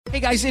Hey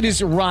guys, it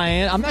is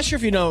Ryan. I'm not sure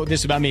if you know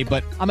this about me,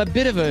 but I'm a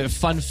bit of a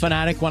fun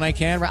fanatic when I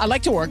can. I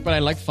like to work, but I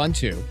like fun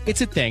too.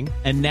 It's a thing.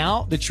 And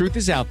now the truth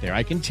is out there.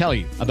 I can tell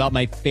you about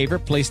my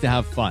favorite place to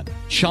have fun.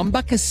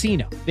 Chumba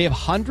Casino. They have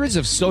hundreds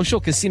of social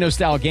casino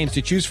style games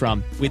to choose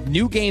from with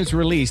new games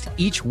released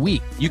each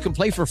week. You can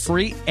play for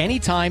free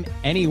anytime,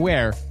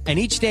 anywhere. And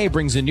each day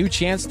brings a new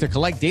chance to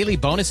collect daily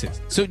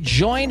bonuses. So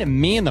join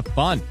me in the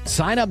fun.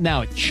 Sign up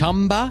now at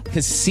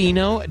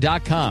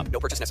ChumbaCasino.com. No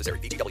purchase necessary.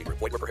 VGW.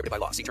 Void where prohibited by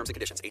law. See terms and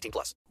conditions.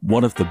 18+.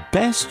 One of the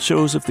best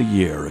shows of the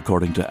year,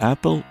 according to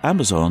Apple,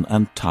 Amazon,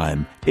 and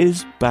Time,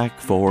 is back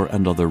for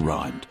another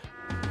round.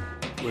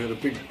 We had a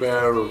big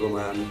bear of a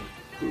man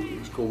who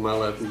was called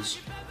Mal Evans,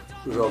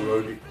 who was our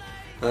roadie.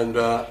 And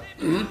I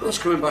was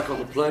coming back on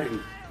the plane,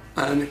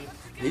 and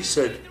he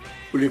said,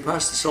 "Will you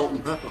pass the salt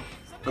and pepper?"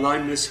 And I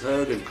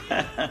misheard him.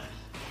 I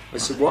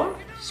said, "What?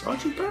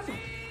 Sergeant Pepper?"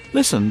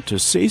 Listen to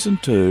Season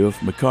 2 of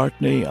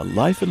McCartney, A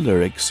Life in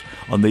Lyrics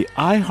on the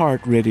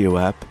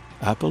iHeartRadio app,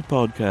 Apple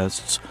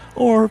Podcasts,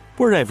 or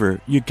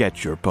wherever you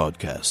get your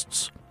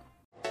podcasts.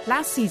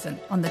 Last season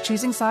on the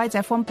Choosing Sides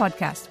F1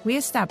 podcast, we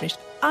established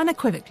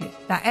unequivocally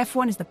that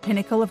F1 is the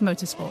pinnacle of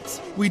motorsports.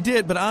 We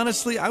did, but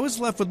honestly, I was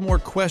left with more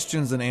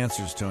questions than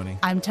answers, Tony.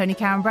 I'm Tony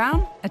Karen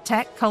Brown, a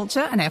tech,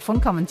 culture, and F1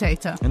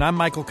 commentator. And I'm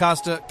Michael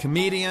Costa,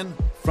 comedian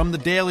from The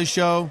Daily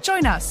Show.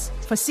 Join us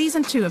for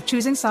Season 2 of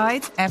Choosing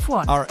Sides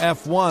F1. Our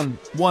F1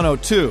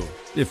 102,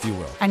 if you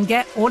will. And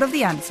get all of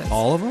the answers.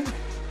 All of them?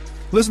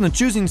 Listen to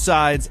Choosing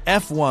Sides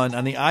F1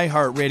 on the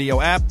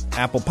iHeartRadio app,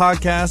 Apple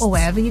Podcasts, or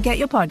wherever you get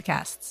your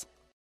podcasts.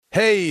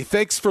 Hey,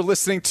 thanks for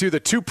listening to the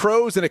Two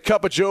Pros and a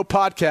Cup of Joe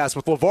podcast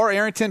with LaVar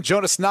Arrington,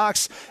 Jonas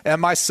Knox,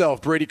 and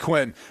myself, Brady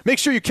Quinn. Make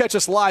sure you catch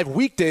us live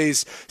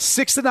weekdays,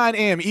 6 to 9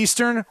 a.m.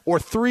 Eastern or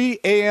 3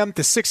 a.m.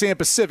 to 6 a.m.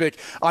 Pacific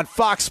on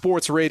Fox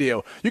Sports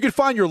Radio. You can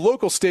find your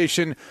local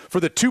station for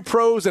the Two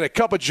Pros and a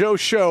Cup of Joe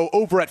show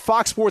over at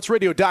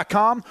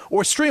foxsportsradio.com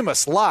or stream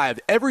us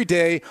live every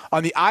day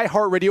on the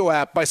iHeartRadio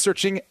app by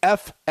searching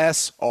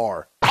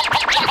FSR.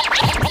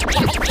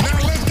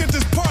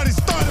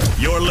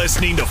 You're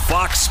listening to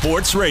Fox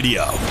Sports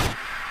Radio.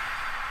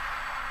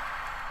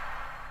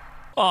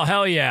 Oh,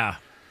 hell yeah.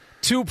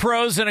 Two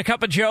Pros and a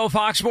Cup of Joe,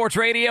 Fox Sports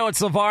Radio. It's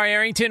LaVar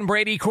Arrington,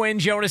 Brady Quinn,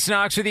 Jonas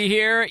Knox with you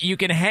here. You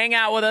can hang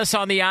out with us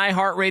on the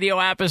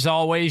iHeartRadio app as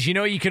always. You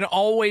know, you can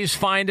always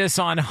find us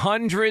on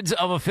hundreds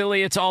of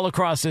affiliates all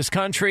across this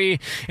country.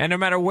 And no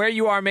matter where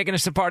you are making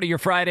us a part of your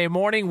Friday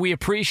morning, we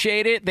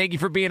appreciate it. Thank you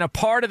for being a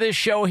part of this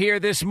show here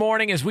this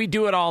morning as we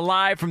do it all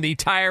live from the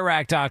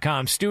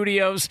TireRack.com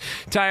studios.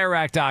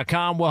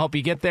 TireRack.com will help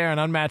you get there. An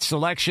unmatched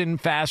selection,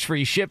 fast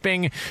free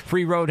shipping,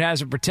 free road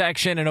hazard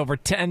protection, and over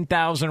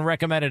 10,000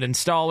 recommended installers.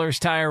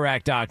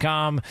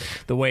 TireRack.com,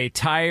 the way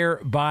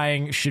tire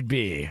buying should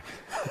be.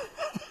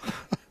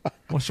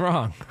 What's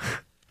wrong?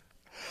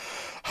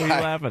 What are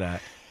you laughing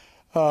at?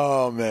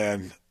 Oh,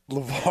 man.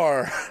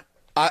 LaVar,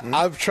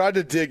 I've tried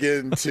to dig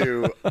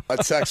into a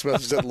text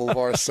message that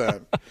LaVar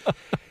sent,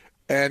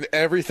 and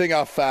everything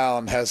I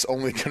found has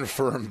only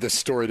confirmed this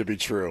story to be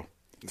true.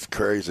 It's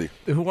crazy.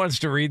 Who wants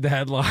to read the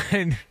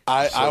headline?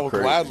 I'll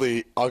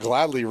gladly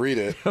read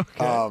it.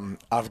 Okay.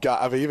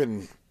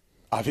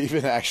 I've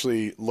even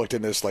actually looked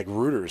in this, like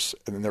Reuters,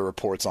 and then their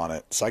reports on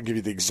it, so I can give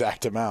you the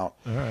exact amount.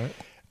 All right.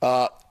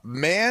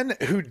 Man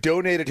who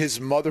donated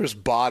his mother's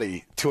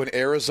body to an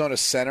Arizona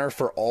Center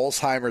for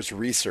Alzheimer's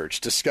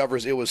Research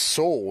discovers it was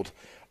sold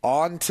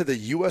on to the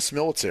U.S.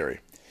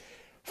 military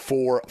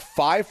for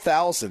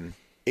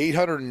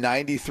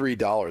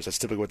 $5,893. That's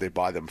typically what they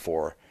buy them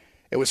for.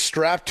 It was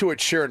strapped to a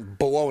chair and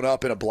blown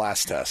up in a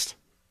blast test.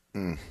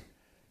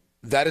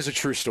 That is a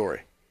true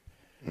story.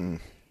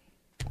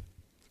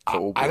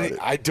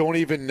 I don't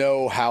even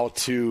know how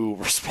to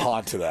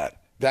respond to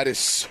that. That is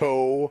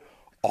so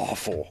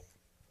awful.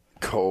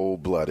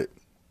 Cold-blooded.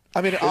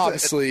 I mean,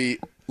 obviously,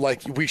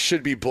 like, we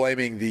should be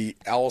blaming the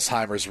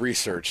Alzheimer's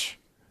Research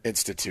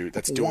Institute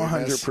that's doing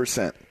 100%.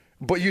 This.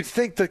 But you'd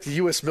think that the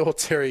U.S.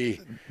 military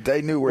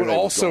they knew where would they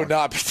also going.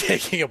 not be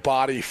taking a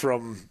body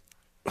from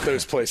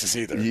those places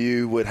either.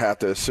 You would have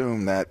to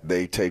assume that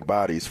they take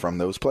bodies from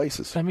those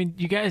places. I mean,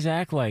 you guys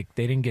act like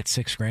they didn't get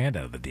 $6,000 out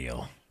of the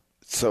deal.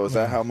 So is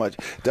that how much?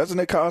 Doesn't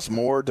it cost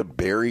more to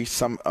bury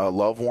some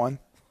loved one?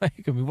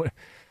 Like, I mean, what?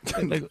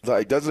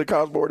 Like, doesn't it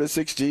cost more than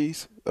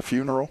 $6,000 a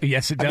funeral?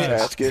 Yes, it does.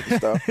 Casket and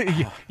stuff.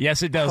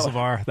 Yes, it does,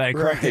 LaVar. That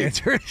correct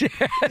answer.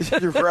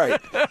 You're right.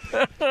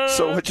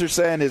 So what you're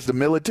saying is the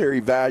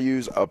military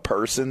values a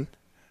person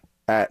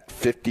at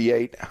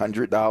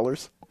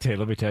 $5,800. Hey,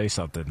 let me tell you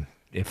something.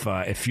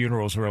 If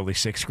funerals were only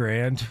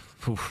 $6,000,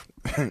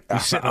 you're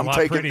sitting a lot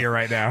prettier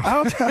right now.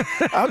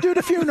 I'll do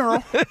the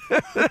funeral.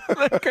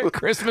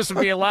 Christmas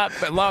would be a lot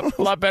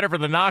better for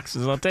the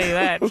Knoxes. I'll tell you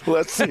that.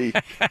 Let's see.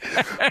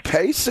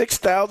 Pay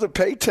 $6,000,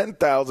 pay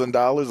 $10,000,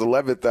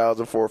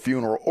 $11,000 for a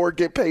funeral, or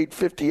get paid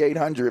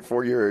 $5,800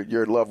 for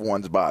your loved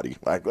one's body.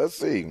 Like, let's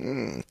see.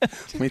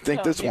 Let me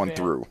think this one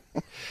through.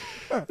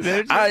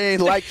 I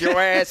ain't like your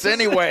ass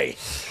anyway.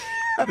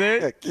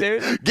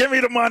 Give me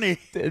the money.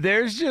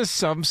 There's just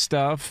some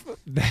stuff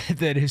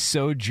that is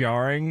so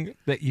jarring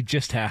that you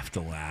just have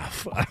to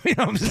laugh. I mean,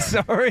 I'm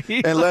sorry.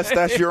 Unless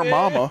that's your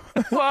mama.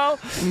 Well,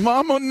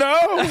 Mama,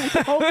 no.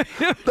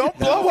 Don't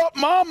blow up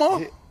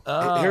Mama.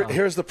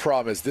 Here's the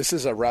problem: is this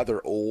is a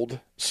rather old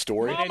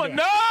story. Mama,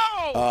 no.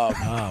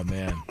 Oh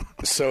man.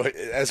 So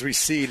as we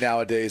see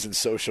nowadays in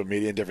social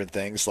media and different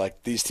things,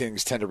 like these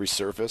things tend to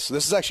resurface. So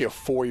this is actually a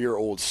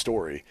 4-year-old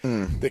story.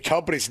 The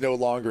company's no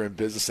longer in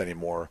business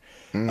anymore,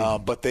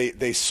 but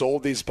they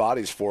sold these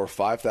bodies for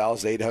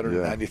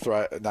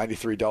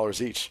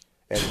 $5,893 each.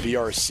 And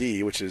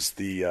BRC, which is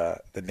the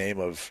name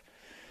of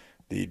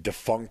the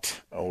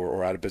defunct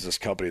or out of business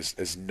company,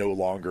 is no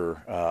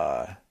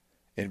longer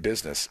in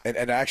business.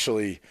 And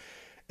actually,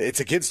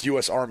 it's against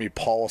U.S. Army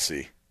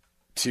policy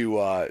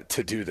to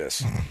do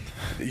this.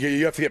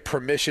 You have to get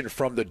permission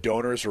from the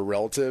donors or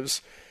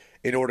relatives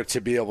in order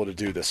to be able to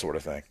do this sort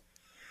of thing.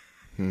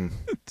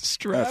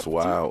 That's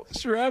wild.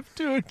 Strapped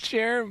to a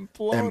chair and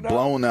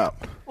blown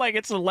up. Like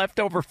it's the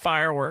leftover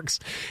fireworks.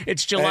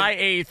 It's July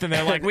 8th, and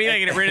they're like, we got to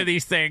get rid of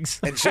these things.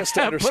 And just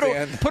to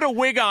understand... put a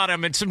wig on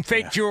them and some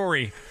fake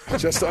jewelry.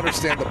 Just to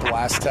understand the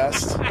blast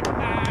test...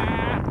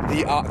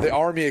 The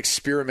Army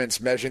experiments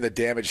measuring the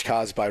damage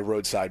caused by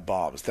roadside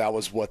bombs. That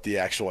was what the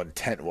actual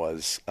intent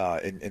was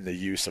in the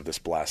use of this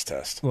blast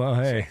test. Well,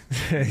 hey.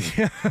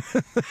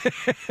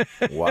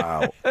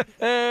 Wow.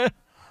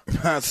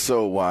 That's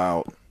so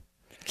wild.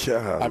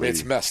 Golly. I mean,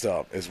 it's messed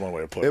up is one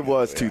way to put it. It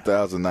was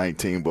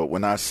 2019, but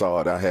when I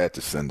saw it, I had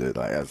to send it.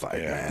 I was like,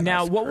 man,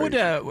 now, what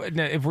crazy. would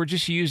if we're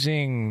just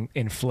using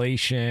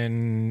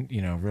inflation,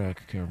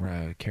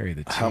 carry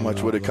the two? How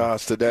much would it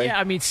cost today? Yeah,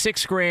 I mean,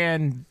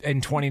 $6,000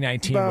 in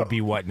 2019 would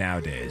be what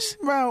nowadays?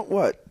 About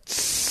what?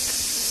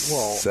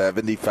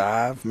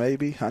 75,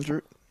 maybe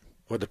 100.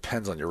 Well, it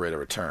depends on your rate of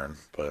return,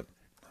 but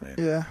I mean,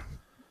 yeah.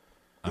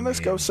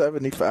 Let's go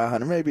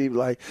 75, maybe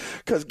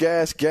because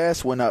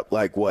gas went up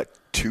like what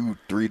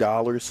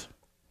 $2-3.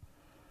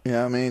 You know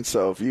what I mean?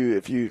 So if you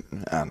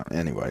I don't know,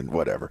 anyway,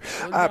 whatever.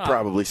 I'd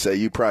probably say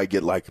you probably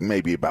get like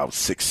maybe about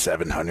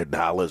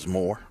 $600-700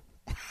 more.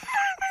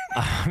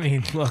 I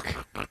mean, look,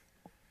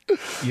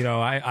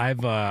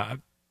 I've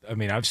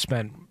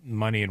spent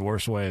money in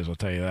worse ways. I'll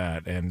tell you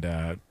that,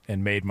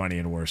 and made money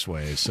in worse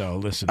ways. So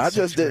listen, I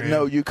just didn't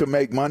know you could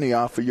make money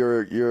off of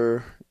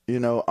your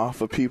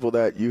off of people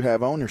that you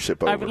have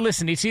ownership over.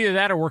 Listen, it's either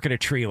that or work at a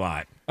tree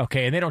lot,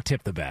 okay? And they don't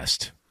tip the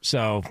best.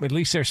 So at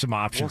least there's some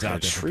options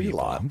out there for people.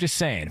 I'm just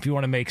saying, if you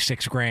want to make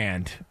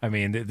 $6,000, I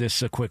mean, this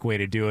is a quick way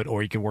to do it,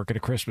 or you can work at a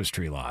Christmas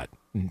tree lot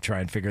and try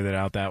and figure that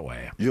out that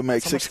way. You'll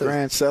make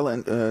 $6,000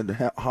 selling,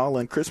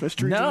 hauling Christmas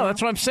trees? No, that's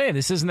what I'm saying.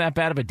 This isn't that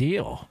bad of a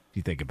deal, if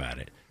you think about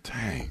it.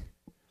 Dang.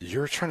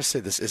 You're trying to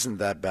say this isn't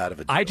that bad of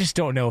a deal. I just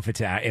don't know if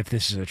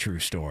this is a true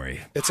story.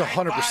 It's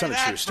 100%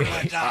 a true story.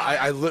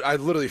 I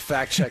literally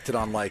fact-checked it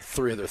on like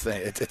 3 other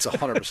things. It's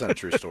 100% a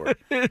true story.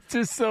 It's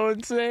just so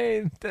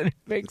insane that it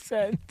makes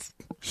sense.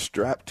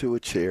 Strapped to a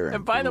chair.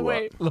 And by the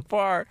way,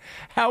 LaVar,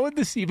 how would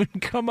this even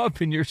come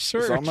up in your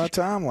search? It's on my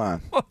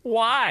timeline.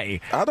 Why?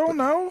 I don't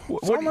know.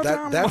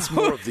 That's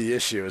more of the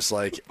issue. Is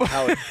like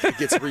how it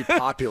gets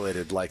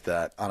repopulated like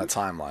that on a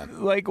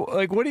timeline. Like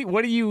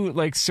what are you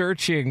like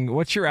searching?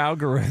 What's your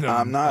algorithm?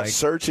 I'm not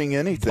searching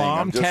anything.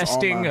 Bomb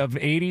testing of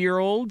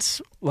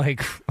 80-year-olds?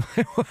 Like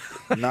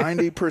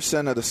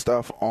 90% of the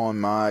stuff on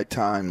my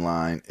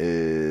timeline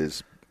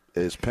is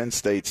Penn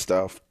State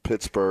stuff,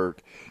 Pittsburgh,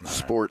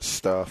 sports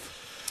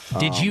stuff.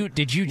 Did you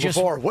just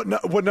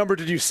LaVar, what number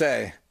did you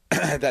say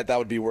that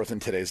would be worth in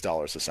today's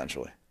dollars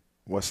essentially?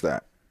 What's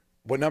that?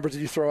 What number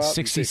did you throw out?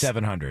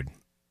 6,700.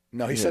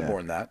 No, he said more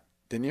than that.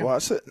 Didn't you? Well, I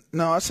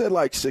said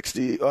like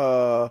 60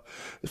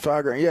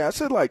 $5,000. Yeah, I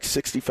said like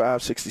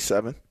 65,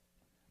 67.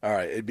 All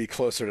right, it'd be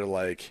closer to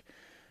like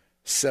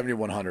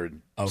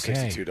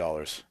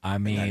 $7,162. I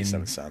mean,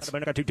 97 cents.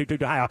 $1.42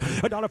 and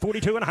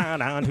a half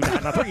down to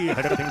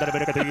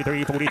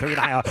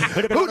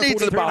Who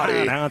needs the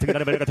body?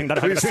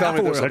 Please tell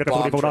me there's a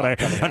bomb truck coming.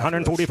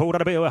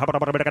 $144 bill,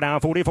 down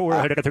 44,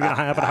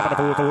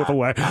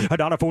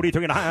 $1.43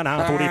 and a half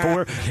down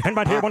 44, and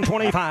right here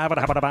 125,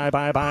 and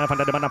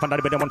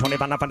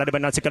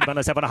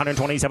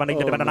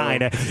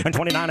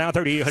 29 now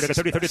 30,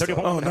 30.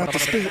 Oh, not the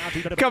speed.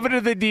 Coming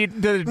to the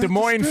Des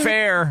Moines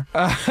Fair.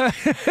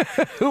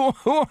 Who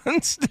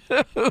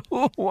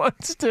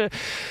wants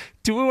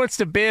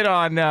to bid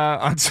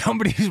on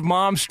somebody's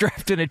mom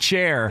strapped in a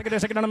chair? Look at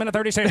this, on a minute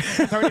 30 save.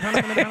 30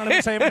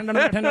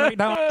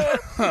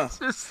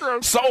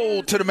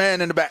 Sold to the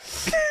man in the back.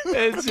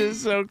 It's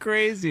just so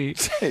crazy.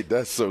 Hey,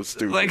 that's so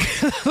stupid. Like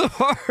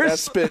that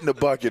spit in the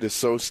bucket is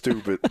so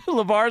stupid.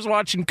 LaVar's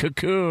watching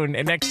Cocoon,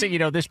 and next thing you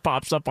know, this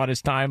pops up on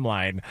his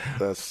timeline.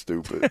 That's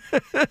stupid.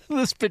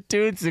 The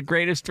spittoon's the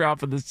greatest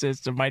drop in the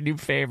system. My new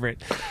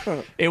favorite.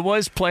 It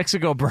was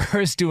Plexico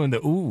Burris doing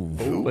the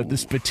ooh. But the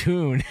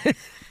spittoon.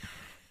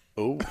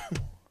 Ooh.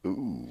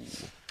 All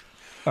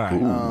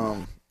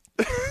right.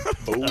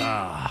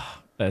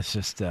 That's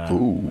just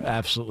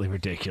absolutely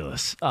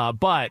ridiculous.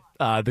 But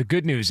the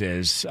good news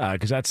is,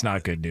 because that's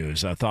not good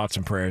news, thoughts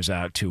and prayers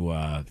out to...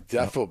 I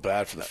feel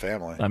bad for the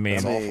family. I mean,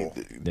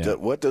 that's awful.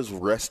 What does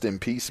rest in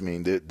peace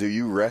mean? Do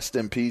you rest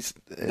in peace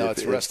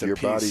it's rest in your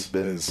peace body's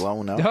been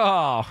blown up?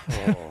 Oh.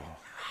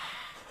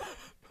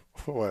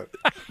 What?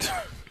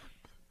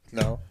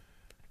 No.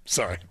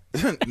 Sorry.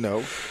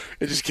 No.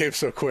 It just came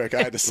so quick.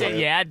 I had to say it.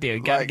 Yeah,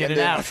 dude. Got to get it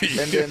out.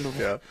 And then,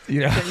 can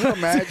you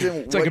imagine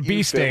it's like a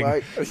bee sting.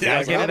 Like?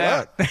 Yeah, get it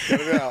out.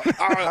 Get it out.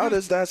 How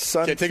does that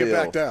son feel? Can't take it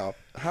back down.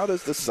 How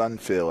does the son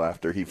feel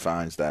after he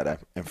finds that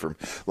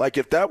information? Like,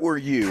 if that were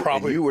you,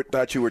 and you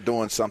thought you were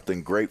doing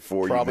something great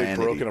for probably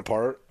humanity. broken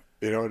apart.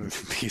 In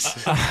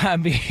pieces. I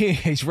mean,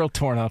 he's real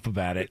torn up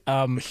about it.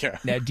 Now,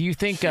 do you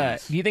think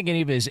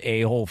any of his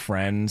a-hole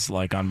friends,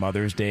 like on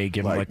Mother's Day,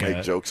 give him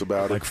make jokes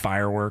about like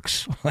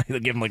fireworks? They'll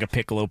give him like a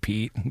Piccolo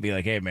Pete and be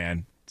like, "Hey,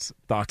 man,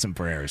 thoughts and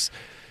prayers."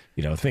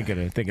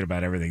 Thinking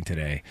about everything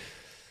today.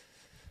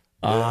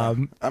 I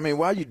mean,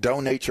 why you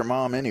donate your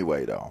mom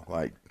anyway, though?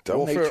 Like,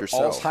 donate for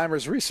yourself.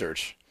 Alzheimer's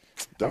research.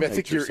 I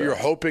think you're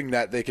hoping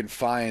that they can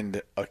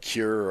find a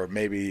cure, or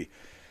maybe,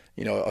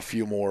 a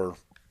few more,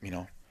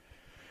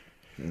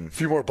 a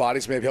few more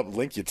bodies maybe help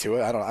link you to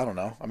it. I don't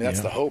know. I mean, that's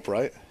the hope,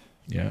 right?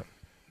 Yeah.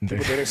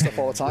 People donate stuff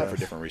all the time for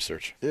different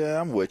research.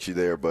 Yeah, I'm with you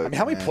there, but I mean,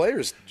 how many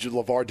players did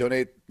LaVar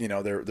donate?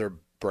 Their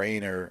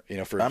brain or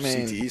for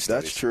CTE studies?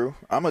 That's true.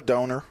 I'm a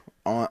donor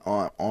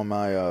on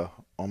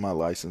my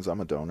license.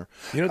 I'm a donor.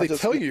 They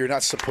tell you you're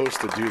not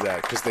supposed to do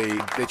that because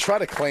they try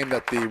to claim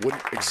that they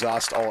wouldn't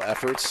exhaust all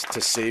efforts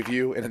to save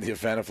you, and in the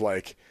event of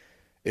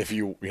if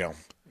you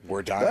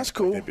we're dying. That's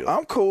cool.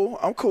 I'm cool.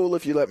 I'm cool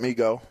if you let me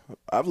go.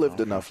 I've lived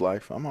enough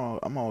life. I'm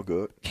all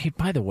good. Hey,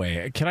 by the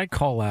way, can I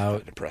call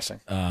out? Depressing.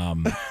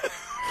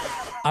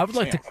 I would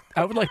like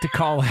to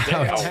call out.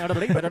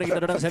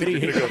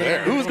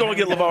 Who's going to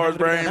get LaVar's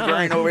brain?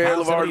 Brain over here.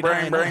 LaVar's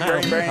brain.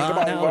 Come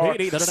on,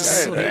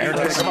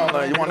 LaVar. Come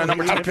on. You want a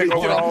number 2 pick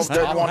overall?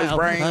 You want his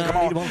brain? Come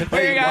on.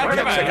 Hey, you want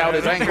to check out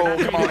his ankle?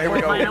 Come on, here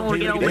we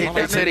go.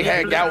 They said he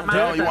had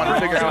gout. You want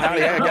to figure out how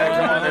he had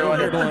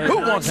gout? Come on. Who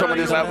wants some of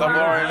this out,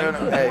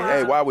 LaVar?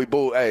 Hey, why we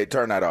bull? Hey,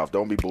 turn that off.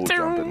 Don't be bull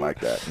jumping like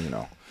that.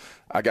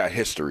 I got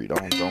history.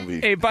 Don't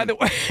be. Hey, by the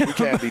way, we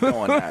can't be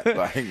doing that.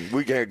 Like,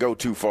 we can't go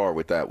too far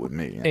with that with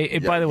me. Hey,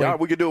 by the way,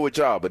 we can do it with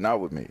y'all, but not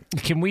with me.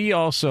 Can we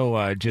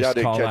also just y'all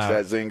didn't call catch out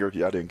that zinger?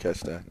 Y'all didn't catch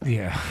that.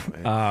 Yeah.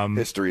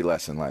 History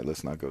lesson. Like,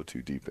 let's not go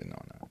too deep in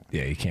on that.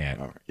 Yeah, you can't.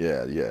 Right.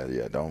 Yeah.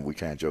 We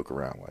can't joke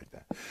around like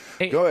that.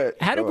 Hey, go ahead.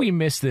 How did we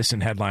miss this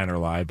in Headline or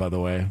Lie? By the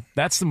way,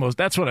 that's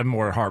what I'm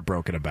more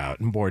heartbroken about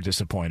and more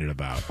disappointed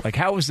about. Like,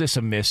 how was this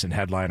a miss in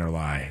Headline or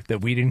Lie that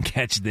we didn't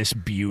catch this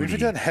beauty? We've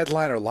done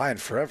Headline or Lie in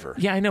forever.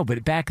 Yeah, I know,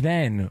 but back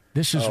then,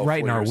 this was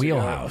right in our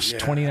wheelhouse.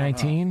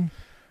 2019.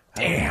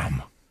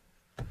 Damn.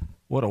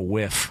 What a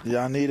whiff.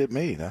 Y'all needed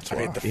me. That's why.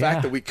 I mean, the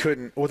fact that we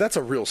couldn't. Well, that's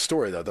a real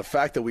story, though. The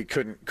fact that we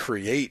couldn't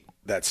create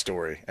that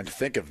story and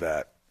think of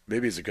that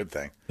maybe is a good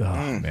thing.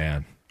 Oh,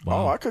 man.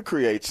 Wow. Oh, I could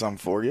create some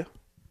for you.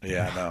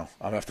 Yeah, I know.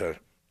 I'm going to have to.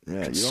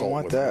 Yeah, you don't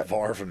want that.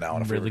 LaVar from now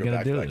on. I'm really going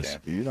to do this.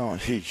 You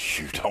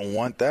don't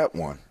want that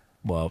one.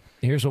 Well,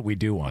 here's what we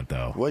do want,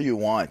 though. What do you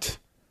want?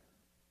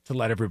 To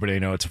let everybody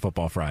know it's a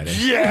Football Friday.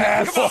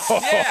 Yes! Come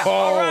on. Yeah.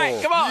 All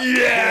right, come on.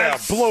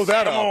 Yes! Yeah, blow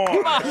that up.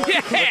 Come on.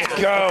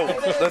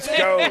 Yeah. Let's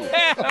go.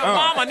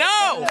 Mama,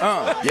 no.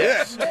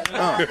 Yes.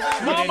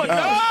 Mama,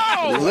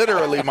 no.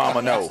 Literally,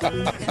 Mama, no.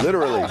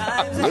 Literally.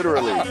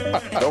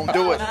 Don't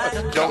do it.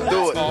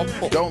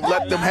 Don't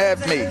let them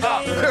have me.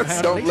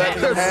 Don't let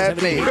them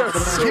have me.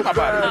 Keep my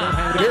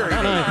body. Bury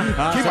me.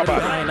 Keep my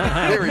body.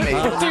 Bury me.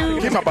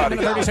 Keep my body.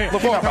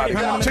 Keep my body.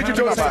 Change your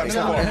Jonas status.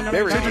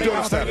 Bury Change your me.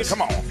 Jonas status.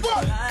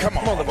 Come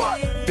on,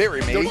 LaVar.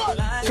 Bury me.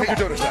 Change your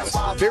Jonas status.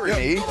 Bury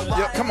me.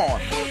 Yep. Come on.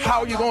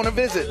 How are you going to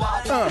visit?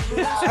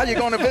 How you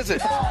going to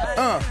visit?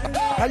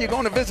 How you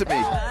going to visit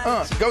me?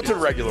 Go to the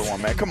regular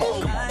one, man. Come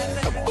on.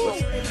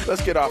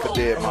 Let's get off a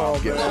dead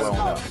mom. Get blown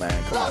up,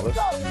 man.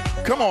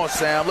 Come on,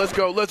 Sam. Let's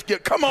go.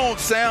 Come on,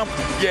 Sam.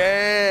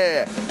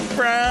 Yeah.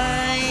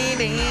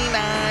 Friday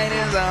night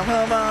is a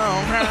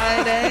Football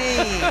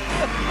Friday.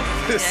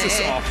 This is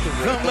off the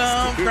rails.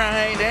 Football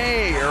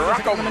Friday.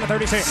 Rock 'em.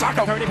 36. Sock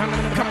 'em. 30 pound.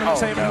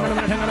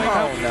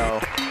 Oh, no.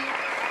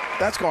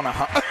 That's going to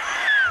haunt.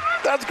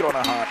 That's going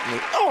to haunt me.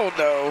 Oh,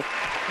 no.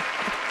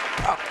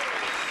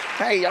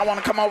 Hey, y'all want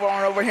to come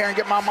over here and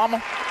get my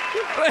mama?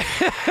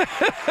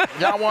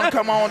 Y'all want to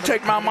come on and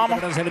take my mama?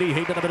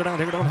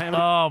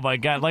 Oh, my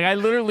God. Like, I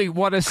literally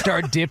want to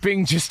start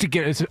dipping just to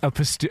get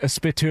a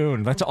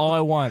spittoon. That's all I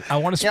want. I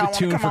want a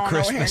spittoon for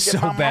Christmas so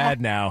bad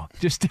now.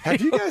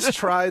 Have you guys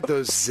tried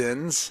those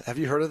Zins? Have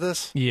you heard of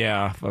this?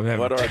 Yeah.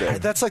 What are they?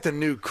 That's like the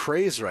new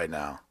craze right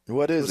now.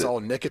 What is it? It's all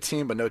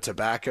nicotine but no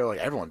tobacco. Like,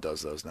 everyone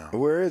does those now.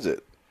 Where is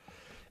it?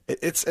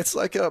 It's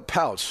like a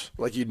pouch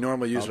like you'd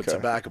normally use with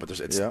tobacco, but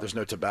there's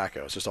no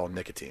tobacco. It's just all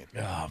nicotine.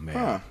 Oh,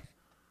 man.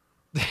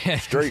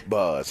 Straight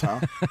buzz, huh?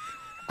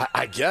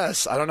 I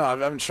guess. I don't know. I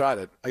haven't tried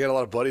it. I got a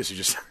lot of buddies who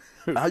just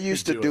I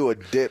used to do a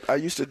dip. I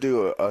used to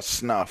do a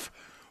snuff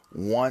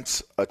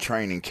once a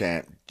training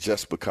camp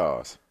just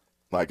because.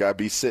 Like, I'd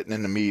be sitting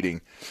in the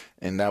meeting,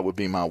 and that would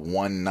be my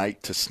one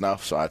night to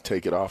snuff, so I'd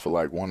take it off of,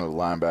 like, one of the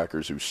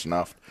linebackers who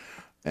snuffed,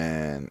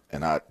 and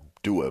I'd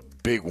do a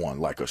big one,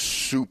 like a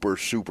super,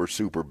 super,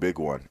 super big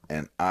one,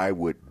 and I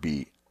would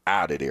be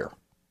out of there.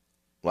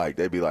 Like,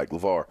 they'd be like,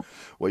 LaVar,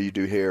 what you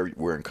do here?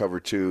 We're in cover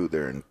 2.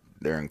 They're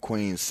in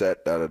Queen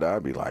set, da-da-da.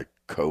 I'd be like,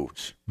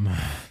 Coach.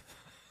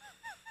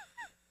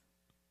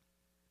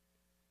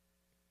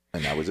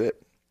 And that was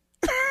it.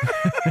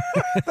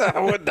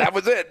 That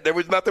was it. There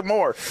was nothing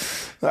more.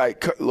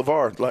 Like,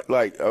 LaVar,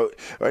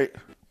 right,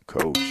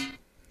 Coach.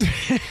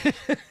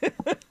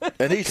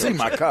 And he see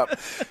my cup.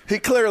 He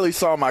clearly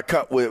saw my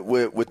cup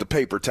with the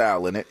paper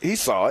towel in it. He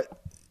saw it.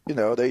 You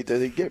know, they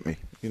get me,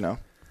 you know.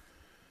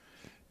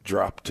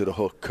 Drop to the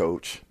hook,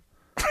 Coach.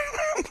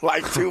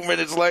 Like 2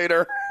 minutes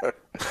later.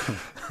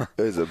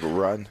 It's a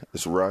run.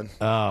 It's a run.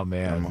 Oh,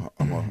 man.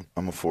 I'm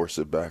gonna force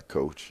it back,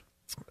 Coach.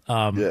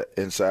 Yeah,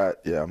 inside.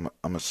 Yeah,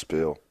 I'm a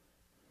spill.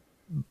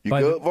 You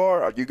good,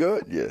 VAR? Are you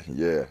good?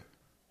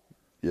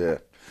 Yeah.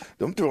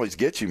 Them joints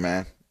get you,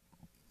 man.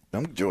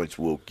 Them joints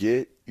will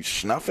get you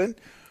snuffing.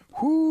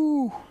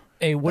 Whoo.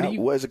 Hey, what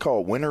is it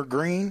called?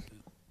 Wintergreen?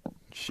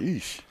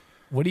 Sheesh.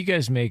 What do you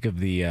guys make of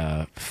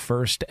the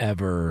first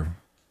ever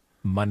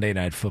Monday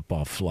Night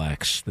Football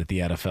flex that the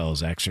NFL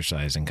is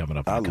exercising coming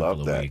up in a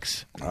couple of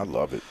weeks? I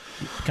love it.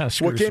 Kind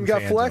of what game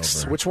got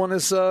flexed? Which one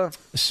is?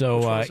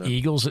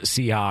 Eagles at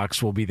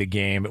Seahawks will be the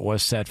game. It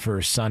was set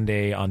for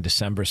Sunday on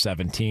December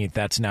 17th.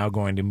 That's now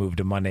going to move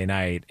to Monday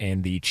night,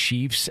 and the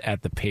Chiefs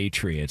at the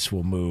Patriots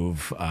will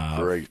move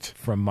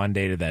from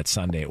Monday to that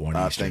Sunday at 1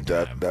 Eastern.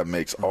 I think that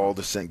makes all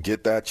the sense.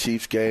 Get that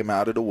Chiefs game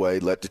out of the way.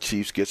 Let the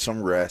Chiefs get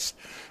some rest,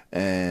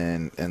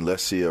 and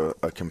let's see a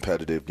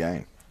competitive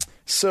game.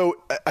 So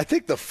I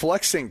think the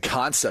flexing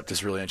concept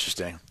is really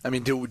interesting. I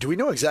mean, do we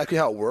know exactly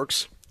how it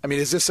works? I mean,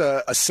 is this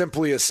a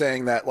simply as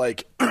saying that,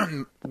 like,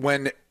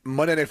 when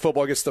Monday Night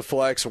Football gets the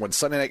flex or when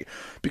Sunday night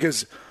 –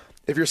 because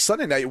if you're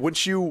Sunday night,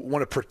 wouldn't you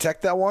want to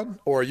protect that one?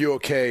 Or are you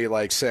okay,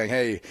 like, saying,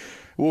 hey,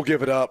 we'll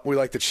give it up. We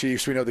like the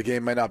Chiefs. We know the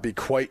game might not be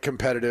quite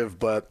competitive,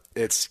 but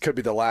it could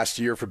be the last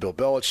year for Bill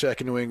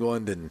Belichick in New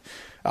England, and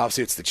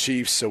obviously it's the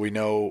Chiefs, so we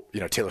know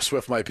Taylor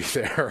Swift might be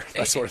there,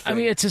 that sort of thing. I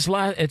mean, it's his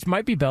last. It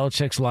might be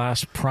Belichick's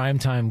last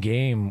primetime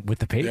game with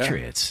the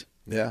Patriots.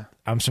 Yeah.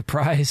 I'm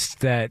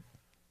surprised that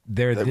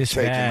they're this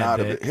bad.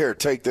 Out of it. Here,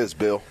 take this,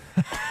 Bill.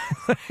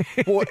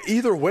 Well,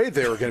 either way,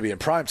 they were going to be in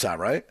primetime,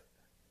 right?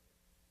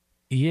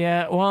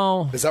 Yeah,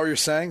 well... Is that what you're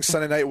saying?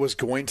 Sunday night was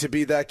going to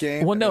be that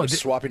game? Well, no.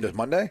 Swapping to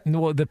Monday?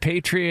 Well, the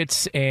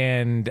Patriots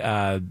and...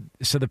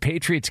 so the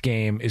Patriots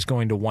game is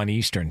going to 1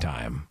 Eastern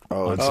time.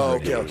 Okay.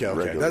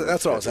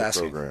 That's what I was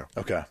asking. Program.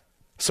 Okay.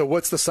 So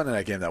what's the Sunday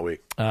night game that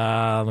week?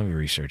 Let me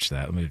research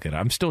that. Let me look at it.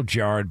 I'm still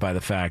jarred by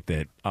the fact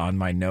that on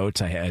my notes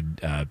I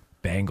had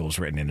Bengals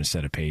written in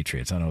instead of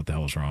Patriots. I don't know what the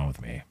hell's wrong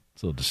with me.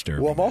 It's a little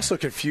disturbing. Well, I'm also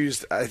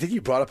confused. I think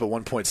you brought up at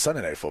one point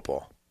Sunday Night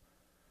Football.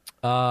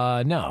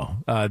 No.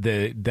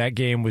 That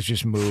game was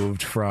just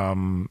moved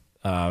from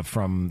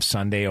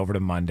Sunday over to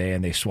Monday,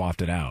 and they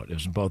swapped it out. It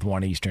was both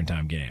 1 Eastern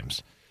time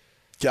games.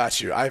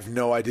 Got you. I have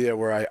no idea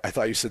where I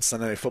thought you said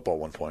Sunday Night Football at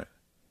one point.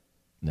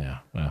 Yeah.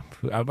 Well,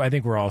 I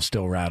think we're all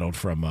still rattled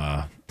from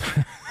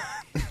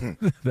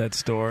that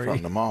story.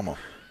 From the mama.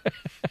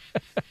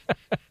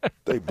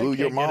 They blew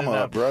your mama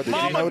up, bro. Did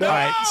you know that? All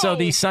right, so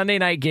the Sunday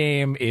night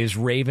game is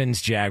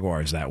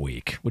Ravens-Jaguars that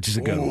week, which is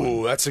a good one.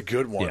 Ooh, that's a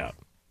good one. Yeah.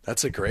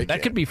 That's a great game.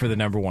 That could be for the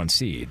number 1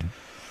 seed.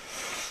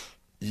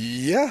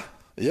 Yeah.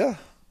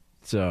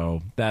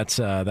 So that's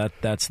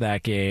that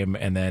game,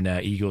 and then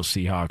Eagles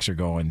Seahawks are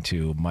going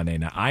to Monday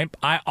night.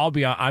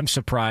 I'm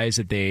surprised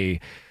that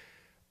they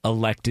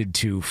elected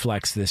to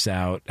flex this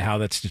out. How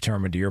that's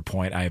determined, to your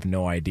point, I have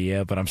no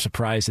idea, but I'm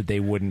surprised that they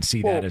wouldn't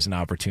see that as an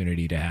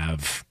opportunity to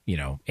have,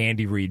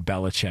 Andy Reid,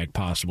 Belichick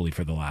possibly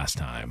for the last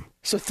time.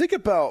 So think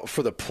about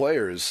for the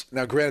players.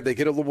 Now, granted, they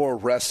get a little more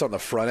rest on the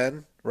front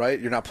end, right?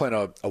 You're not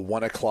playing a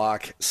 1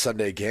 o'clock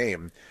Sunday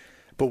game,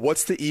 but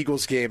what's the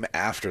Eagles game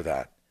after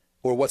that?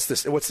 Or what's the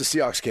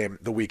Seahawks game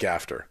the week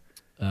after?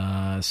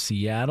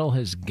 Seattle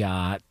has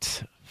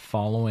got...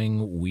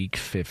 Following week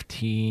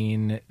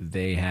 15,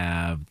 they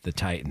have the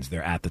Titans.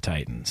 They're at the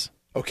Titans.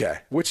 Okay,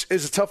 which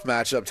is a tough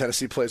matchup.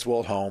 Tennessee plays well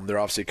at home. They're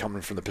obviously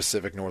coming from the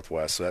Pacific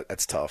Northwest, so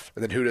that's tough.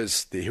 And then who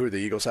do the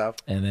Eagles have?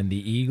 And then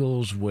the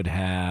Eagles would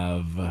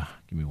have,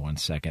 give me 1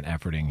 second,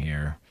 efforting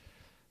here.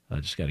 I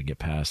just got to get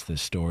past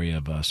this story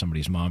of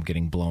somebody's mom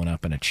getting blown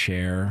up in a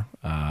chair.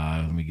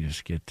 Let me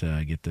just get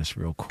this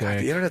real quick. God,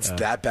 the internet's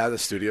that bad in the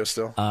studio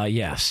still?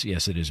 Yes,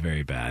 it is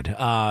very bad.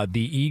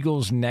 The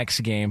Eagles' next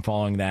game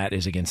following that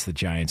is against the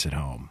Giants at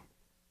home.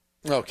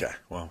 Okay,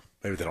 well,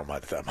 maybe they don't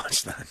mind it that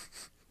much then.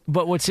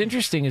 But what's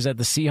interesting is that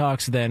the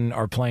Seahawks then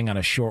are playing on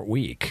a short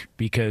week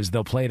because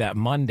they'll play that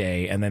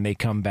Monday and then they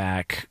come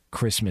back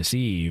Christmas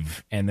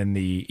Eve, and then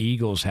the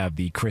Eagles have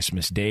the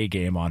Christmas Day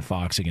game on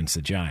Fox against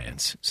the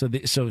Giants.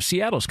 So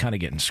Seattle's kind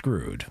of getting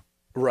screwed.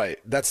 Right.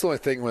 That's the only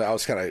thing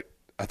I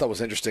thought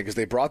was interesting because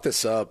they brought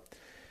this up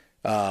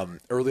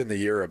early in the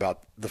year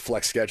about the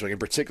flex scheduling, in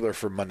particular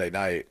for Monday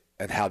night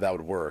and how that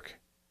would work.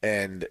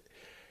 And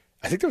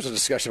I think there was a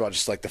discussion about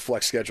just like the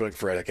flex scheduling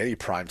for like any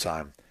prime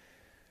time.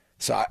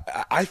 So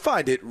I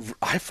find it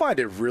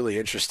really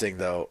interesting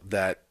though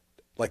that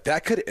like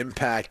that could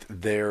impact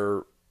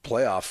their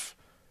playoff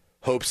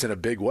hopes in a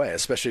big way,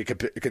 especially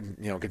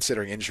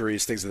considering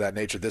injuries, things of that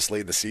nature this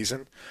late in the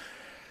season.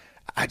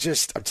 I'm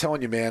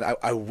telling you, man,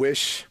 I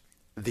wish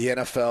the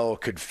NFL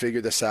could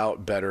figure this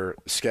out better,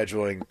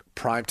 scheduling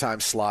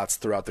primetime slots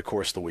throughout the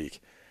course of the week.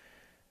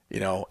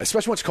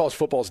 Especially once college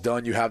football's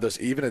done, you have those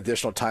even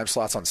additional time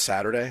slots on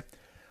Saturday.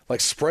 Like,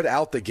 spread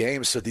out the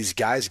games so these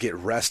guys get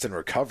rest and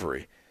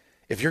recovery.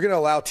 If you're going to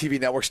allow TV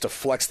networks to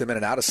flex them in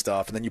and out of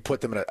stuff, and then you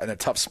put them in a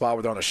tough spot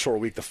where they're on a short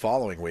week the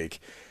following week,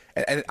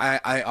 and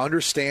I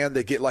understand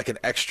they get like an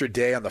extra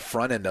day on the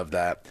front end of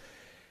that,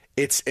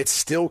 it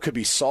still could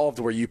be solved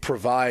where you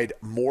provide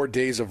more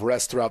days of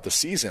rest throughout the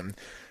season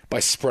by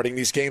spreading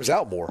these games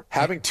out more,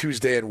 having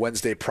Tuesday and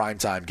Wednesday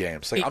primetime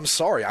games. Like, I'm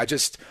sorry. I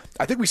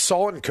think we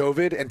saw it in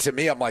COVID, and to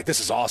me, I'm like, this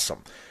is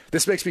awesome.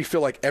 This makes me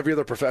feel like every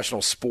other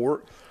professional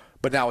sport,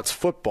 but now it's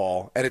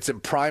football, and it's in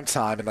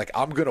primetime, and, like,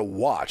 I'm going to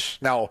watch.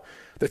 Now,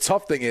 the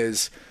tough thing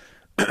is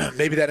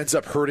maybe that ends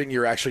up hurting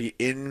your actually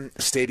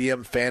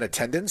in-stadium fan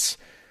attendance,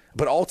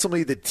 but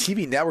ultimately the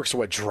TV networks are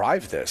what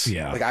drive this.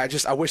 Yeah. Like,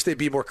 I wish they'd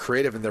be more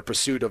creative in their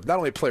pursuit of not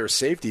only player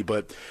safety,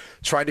 but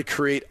trying to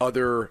create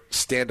other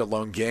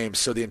standalone games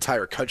so the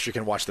entire country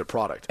can watch their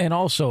product. And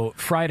also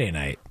Friday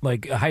night,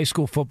 like high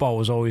school football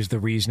was always the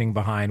reasoning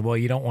behind, well,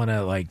 you don't want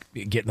to like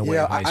get in the way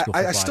of high school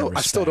football.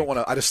 I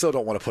still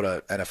don't want to put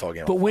an NFL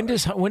game on. But when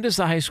does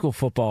the high school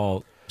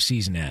football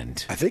season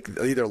end? I think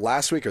either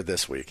last week or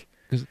this week.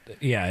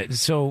 Yeah,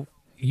 so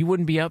you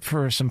wouldn't be up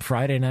for some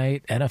Friday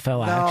night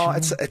NFL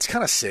action? No, it's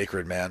kind of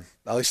sacred, man.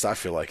 At least I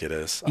feel like it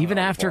is. Even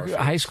after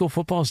high school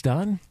football's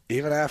done?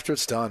 Even after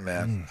it's done,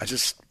 man.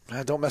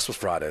 Don't mess with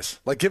Fridays.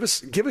 Like, give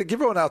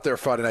everyone out there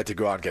Friday night to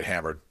go out and get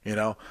hammered,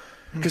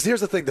 Because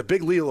here's the thing. The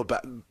big Lee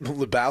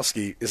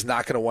Lebowski is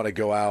not going to want to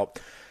go out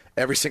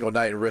every single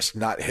night and risk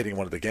not hitting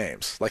one of the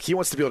games. Like, he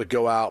wants to be able to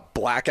go out,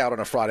 black out on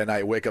a Friday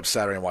night, wake up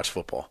Saturday and watch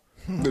football.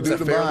 Is that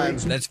fair, Lee?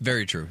 That's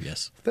very true,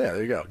 yes. Yeah,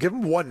 there you go. Give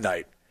him one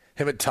night.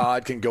 Him and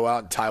Todd can go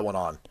out and tie one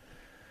on.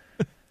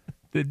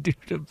 The dude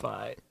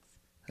abides.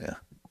 Yeah.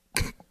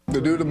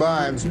 The dude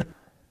abides.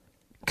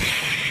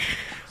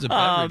 It's a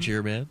beverage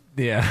here, man.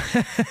 Yeah.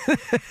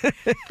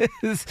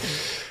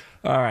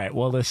 All right.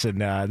 Well, listen,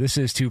 this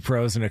is Two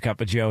Pros and a Cup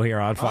of Joe here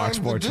on Fox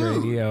Sports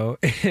Radio.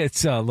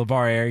 It's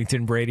LaVar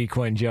Arrington, Brady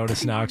Quinn,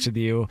 Jonas Knox with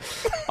you.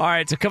 All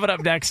right. So coming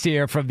up next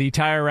here from the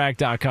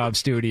TireRack.com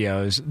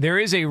studios, there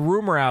is a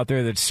rumor out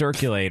there that's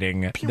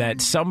circulating that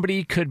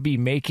somebody could be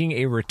making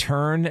a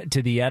return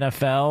to the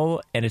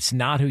NFL, and it's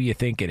not who you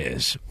think it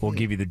is. We'll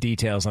give you the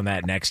details on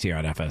that next here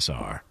on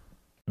FSR.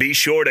 Be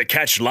sure to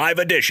catch live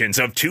editions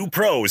of Two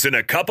Pros and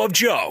a Cup of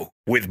Joe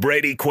with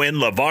Brady Quinn,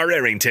 LaVar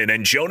Arrington,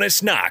 and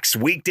Jonas Knox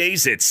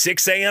weekdays at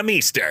 6 a.m.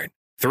 Eastern,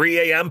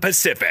 3 a.m.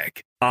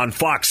 Pacific on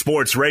Fox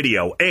Sports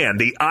Radio and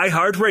the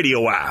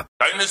iHeartRadio app.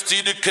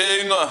 Dynasty the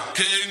King.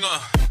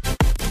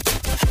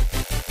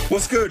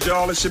 What's good,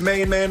 y'all? It's your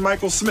main man,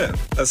 Michael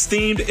Smith,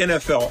 esteemed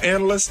NFL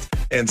analyst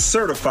and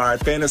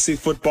certified fantasy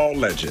football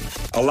legend.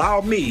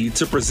 Allow me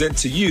to present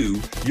to you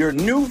your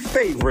new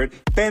favorite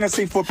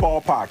fantasy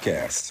football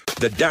podcast,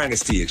 The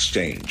Dynasty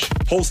Exchange,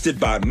 hosted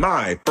by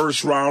my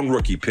first-round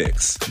rookie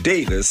picks,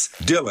 Davis,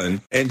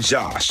 Dylan, and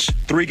Josh,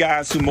 three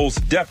guys who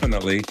most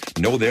definitely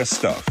know their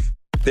stuff.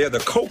 They're the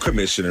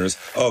co-commissioners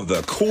of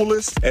the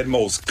coolest and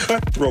most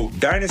cutthroat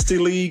dynasty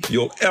league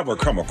you'll ever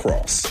come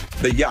across,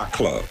 the Yacht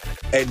Club.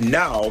 And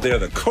now they're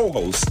the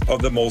co-hosts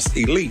of the most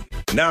elite.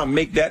 Now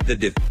make that the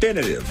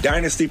definitive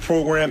dynasty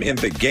program in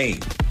the game.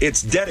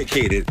 It's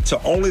dedicated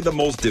to only the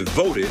most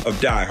devoted of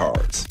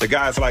diehards, the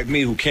guys like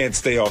me who can't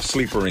stay off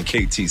Sleeper and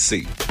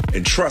KTC.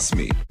 And trust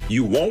me,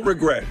 you won't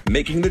regret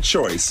making the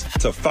choice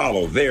to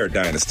follow their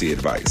dynasty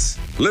advice.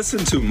 Listen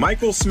to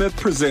Michael Smith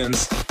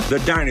Presents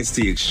The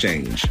Dynasty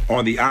Exchange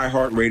on the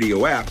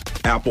iHeartRadio app,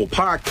 Apple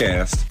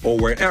Podcasts, or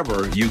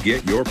wherever you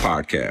get your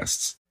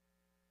podcasts.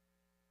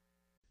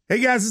 Hey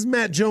guys, this is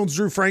Matt Jones,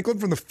 Drew Franklin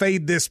from the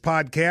Fade This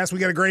podcast. We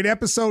got a great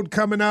episode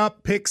coming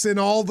up, picks in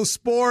all the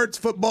sports,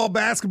 football,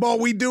 basketball,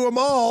 we do them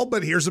all,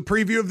 but here's a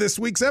preview of this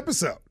week's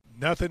episode.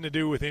 Nothing to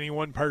do with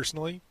anyone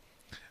personally,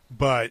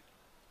 but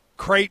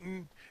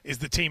Creighton is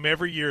the team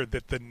every year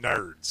that the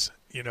nerds,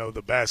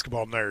 the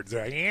basketball nerds,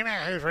 they're like,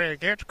 who's ready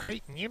against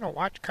Creighton?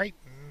 Watch Creighton.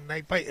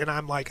 They play. And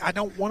I'm like, I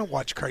don't want to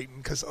watch Creighton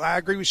because I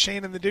agree with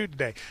Shannon the dude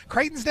today.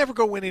 Creighton's never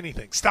going to win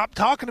anything. Stop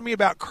talking to me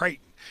about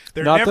Creighton.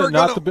 They're not never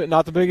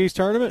not the Big East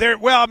tournament.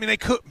 They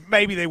could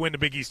maybe they win the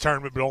Big East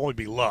tournament, but it'll only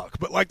be luck.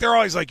 But like they're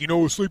always like,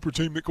 a sleeper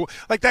team that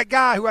like that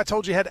guy who I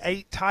told you had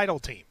 8 title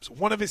teams.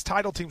 One of his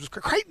title teams was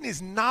Creighton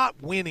is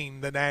not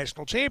winning the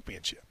national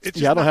championship. I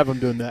don't have them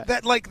doing that.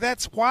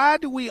 That's why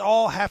do we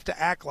all have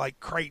to act like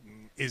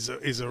Creighton is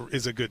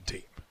a good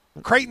team?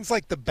 Creighton's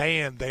like the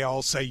band they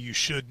all say you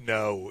should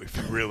know if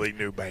you really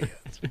knew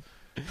bands.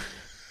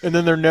 And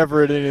then they're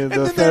never at any of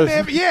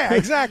the yeah,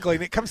 exactly.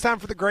 And it comes time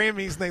for the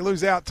Grammys, and they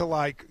lose out to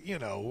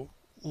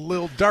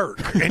Lil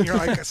Durk, and you're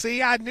like,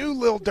 see, I knew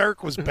Lil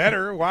Durk was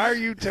better. Why are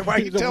you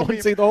telling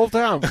me? See the whole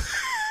time.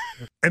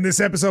 And this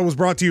episode was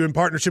brought to you in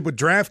partnership with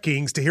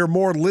DraftKings. To hear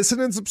more, listen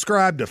and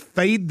subscribe to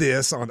Fade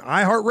This on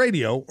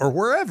iHeartRadio or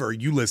wherever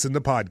you listen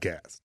to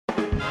podcasts.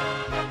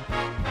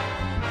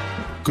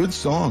 Good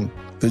song.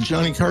 The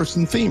Johnny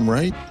Carson theme,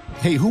 right?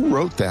 Hey, who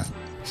wrote that?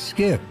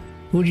 Skip,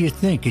 who do you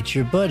think? It's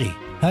your buddy.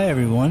 Hi,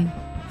 everyone.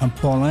 I'm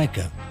Paul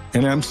Anka.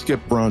 And I'm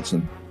Skip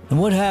Bronson. And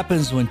what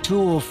happens when two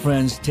old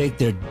friends take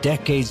their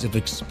decades of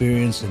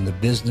experience in the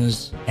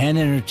business and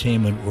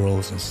entertainment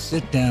worlds and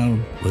sit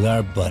down with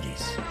our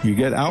buddies? You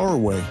get Our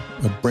Way,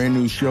 a brand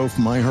new show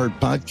from iHeart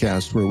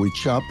Podcast where we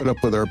chop it up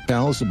with our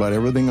pals about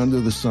everything under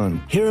the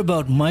sun. Hear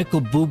about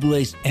Michael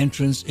Bublé's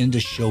entrance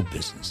into show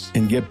business.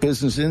 And get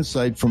business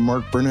insight from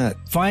Mark Burnett.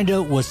 Find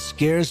out what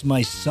scares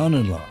my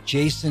son-in-law,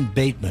 Jason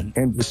Bateman.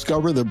 And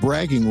discover the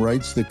bragging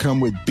rights that come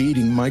with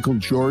beating Michael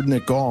Jordan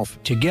at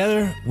golf.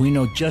 Together, we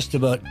know just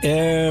about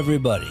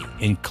everybody,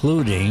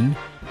 including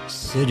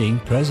sitting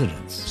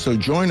presidents. So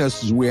join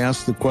us as we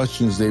ask the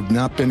questions they've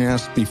not been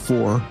asked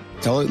before,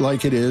 tell it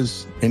like it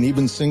is, and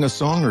even sing a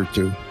song or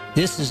two.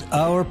 This is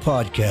our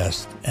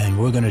podcast, and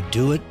we're going to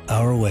do it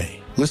our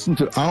way. Listen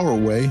to Our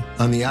Way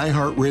on the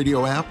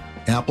iHeartRadio app,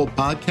 Apple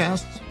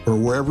Podcasts, or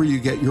wherever you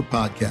get your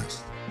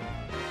podcasts.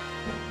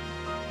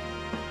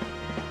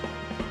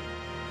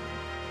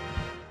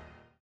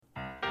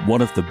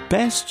 One of the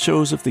best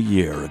shows of the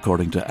year,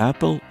 according to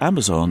Apple,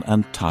 Amazon,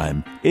 and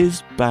Time,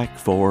 is back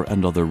for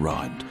another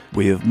round.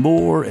 We have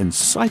more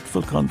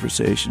insightful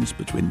conversations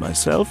between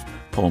myself,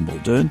 Paul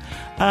Muldoon,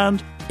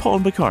 and Paul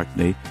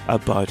McCartney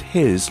about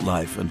his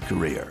life and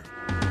career.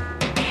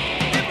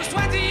 It was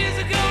 20 years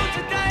ago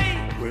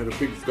today. We had a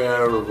big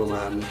bear of a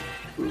man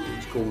who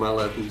was called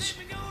Mal Evans,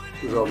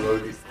 who was our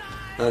roadie.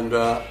 And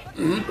I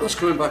was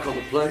coming back on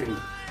the plane,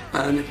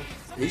 and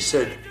he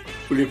said,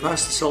 "Will you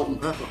pass the salt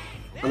and pepper?"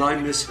 And I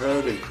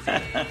misheard him.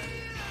 I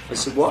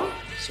said, "What?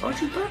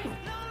 Sergeant Pepper?"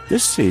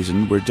 This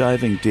season, we're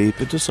diving deep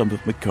into some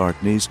of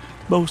McCartney's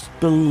most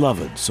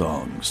beloved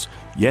songs.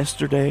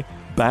 Yesterday,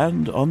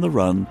 Band on the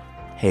Run,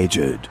 Hey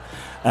Jude,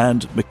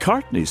 and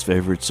McCartney's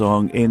favourite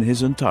song in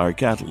his entire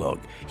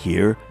catalogue,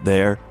 Here,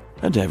 There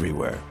and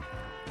Everywhere.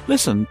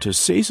 Listen to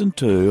Season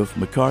 2 of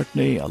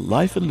McCartney, A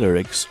Life in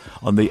Lyrics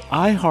on the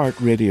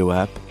iHeartRadio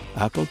app,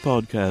 Apple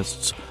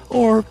Podcasts,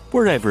 or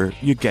wherever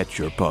you get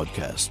your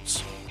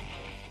podcasts.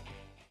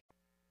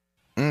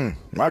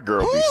 My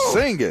girl be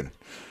singing.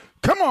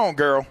 Come on,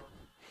 girl.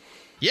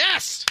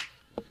 Yes.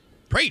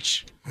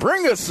 Preach.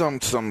 Bring us some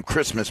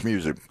Christmas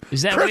music.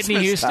 Is that Christmas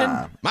Whitney Houston?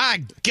 time.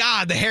 My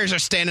God, the hairs are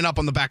standing up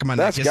on the back of my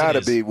neck. That's got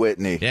to be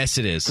Whitney. Yes,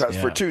 it is. Because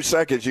for 2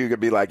 seconds you could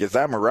be like, is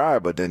that Mariah?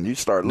 But then you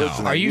start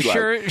listening. Are you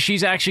sure like,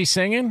 she's actually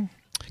singing?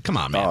 Come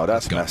on, man. Oh,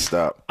 that's messed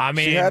up. I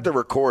mean, she had to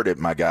record it,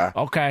 my guy.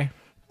 Okay.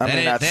 I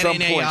mean, at some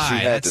point AI.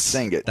 she had to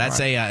sing it. That's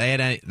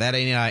AI. That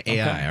ain't AI, Okay.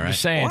 all right? I'm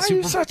just saying. Why are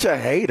you such a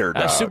hater,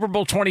 dog? Super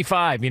Bowl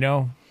 25,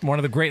 one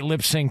of the great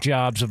lip sync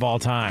jobs of all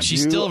time. She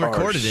still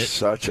recorded it.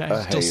 Such a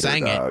hater, still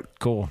sang dog. it.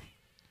 Cool.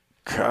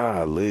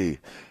 Golly.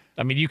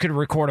 I mean, you could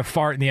record a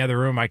fart in the other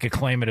room. I could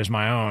claim it as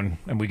my own,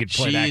 and we could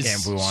play that game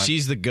if we want.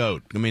 She's the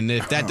GOAT. I mean,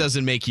 if that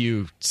doesn't make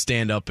you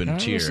stand up and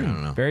cheer, I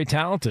don't know. Very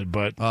talented,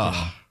 but...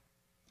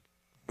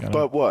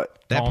 But what?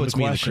 That puts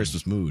me in the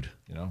Christmas mood.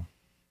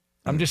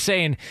 I'm just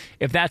saying,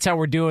 if that's how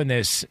we're doing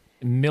this,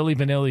 Milli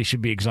Vanilli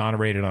should be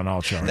exonerated on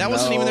all charges. That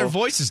wasn't even their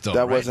voices, though.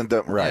 That right? wasn't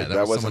them. Right. Yeah,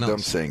 that wasn't someone them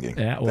else. singing.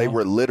 Yeah, well- They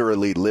were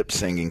literally lip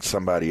singing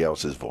somebody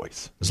else's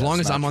voice. As long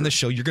as I'm on this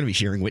show, you're going to be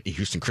hearing Whitney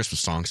Houston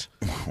Christmas songs.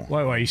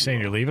 Why, are you saying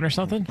you're leaving or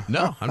something?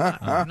 No, I'm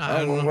not.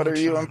 I don't know What are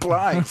you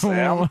implying,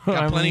 Sam?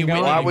 Got plenty of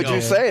Whitney. Why would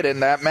you say it in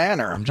that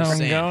manner? I'm just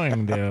saying.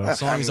 going to.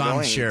 As long as I'm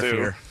going sheriff to.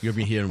 here, you'll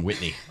be hearing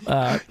Whitney.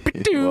 Well,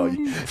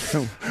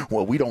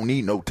 we don't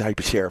need no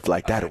type of sheriff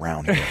like that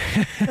around here.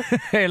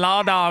 Hey,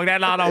 law dog, that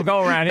law don't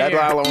go around here.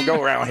 That law don't go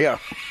around here.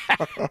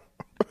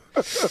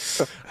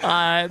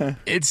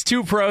 It's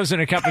Two Pros and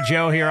a Cup of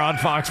Joe here on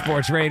Fox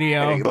Sports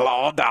Radio. Hey,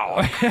 law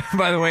dog.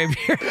 By the way,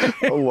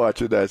 I'll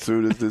watch it as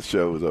soon as this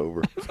show is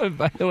over.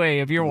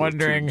 if you're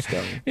wondering,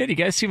 man, you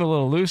guys seem a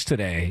little loose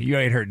today. You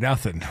ain't heard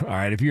nothing. All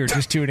right, if you're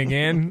just tuning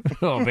in,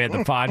 oh man, the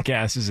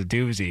podcast is a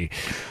doozy.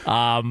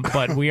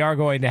 But we are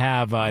going to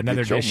have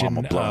another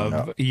edition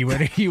of You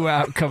In, You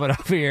Out coming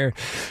up here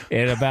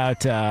in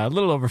about a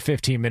little over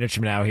 15 minutes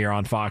from now here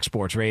on Fox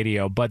Sports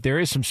Radio. But there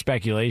is some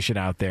speculation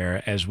out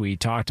there, as we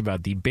talked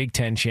about. The Big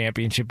Ten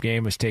championship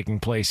game is taking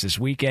place this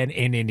weekend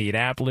in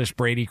Indianapolis.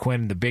 Brady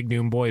Quinn and the Big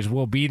Noon Boys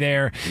will be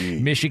there.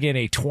 Michigan,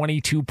 a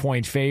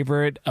 22-point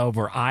favorite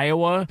over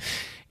Iowa.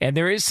 And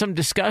there is some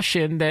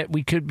discussion that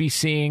we could be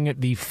seeing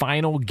the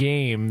final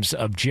games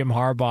of Jim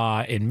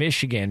Harbaugh in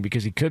Michigan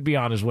because he could be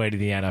on his way to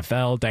the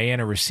NFL.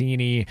 Diana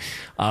Rossini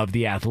of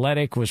The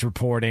Athletic was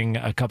reporting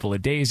a couple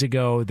of days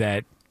ago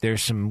that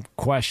There's some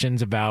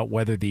questions about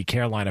whether the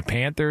Carolina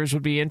Panthers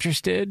would be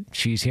interested.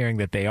 She's hearing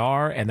that they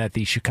are, and that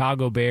the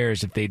Chicago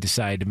Bears, if they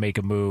decide to make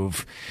a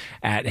move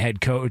at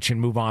head coach and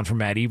move on from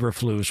Matt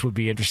Eberflus, would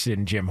be interested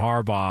in Jim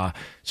Harbaugh.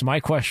 So my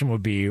question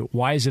would be,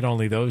 why is it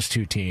only those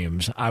two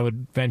teams? I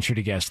would venture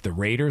to guess the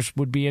Raiders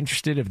would be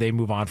interested if they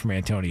move on from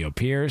Antonio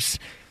Pierce.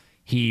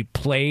 He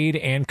played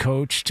and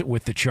coached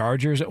with the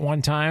Chargers at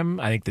one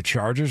time. I think the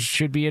Chargers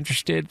should be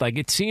interested. Like,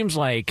 it seems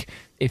like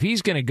if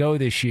he's going to go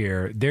this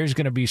year, there's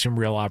going to be some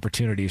real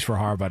opportunities for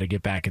Harbaugh to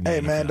get back in the NFL.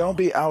 Hey, man, don't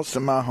be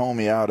ousting my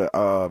homie out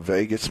of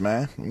Vegas,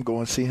 man. I'm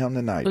going to see him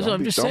tonight.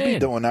 Listen, Don't be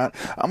doing that.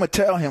 I'm going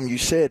to tell him you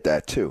said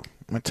that, too.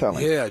 I'm going to tell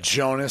him. Yeah,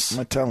 Jonas. I'm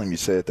going to tell him you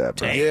said that,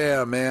 bro.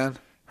 Yeah, man.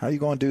 How you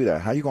going to do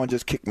that? How you going to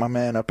just kick my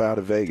man up out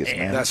of Vegas,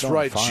 man? That's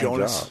right,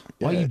 Jonas.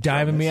 Why are you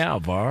diving me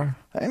out, Var?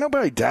 Ain't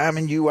nobody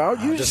diming you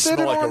out. You just said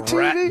it on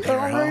TV,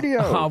 on radio.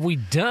 Are we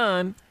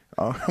done?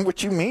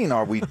 What you mean,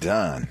 are we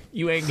done?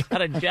 You ain't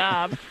got a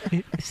job.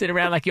 Sit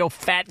around like your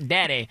fat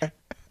daddy.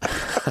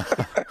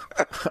 I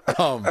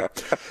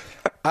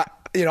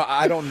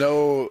don't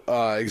know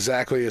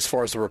exactly as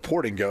far as the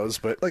reporting goes,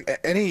 but like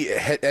any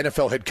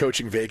NFL head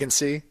coaching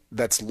vacancy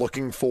that's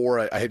looking for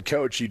a head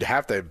coach, you'd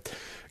have to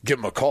give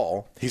him a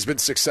call. He's been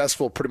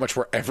successful pretty much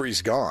wherever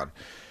he's gone.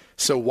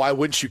 So why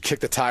wouldn't you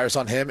kick the tires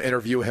on him,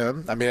 interview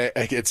him? I mean,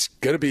 it's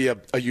going to be a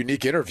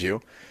unique interview.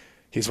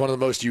 He's one of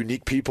the most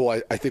unique people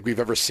I think we've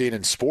ever seen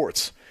in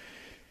sports.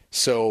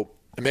 So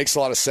it makes a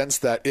lot of sense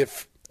that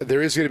if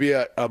there is going to be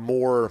a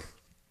more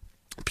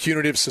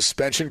punitive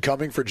suspension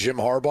coming for Jim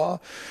Harbaugh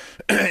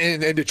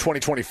into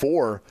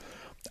 2024,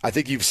 I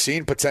think you've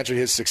seen potentially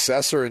his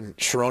successor in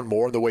Sharon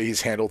Moore, the way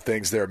he's handled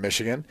things there in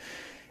Michigan.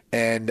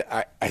 And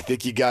I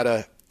think you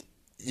gotta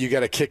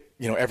kick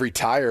every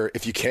tire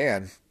if you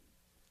can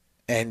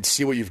and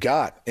see what you've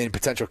got in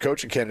potential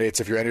coaching candidates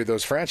if you're any of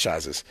those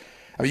franchises.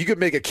 I mean, you could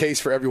make a case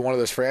for every one of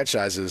those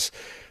franchises,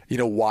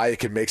 why it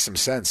could make some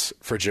sense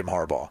for Jim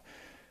Harbaugh.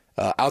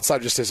 Outside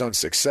of just his own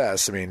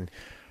success, I mean,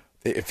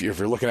 if you're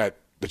looking at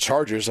the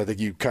Chargers, I think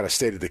you kind of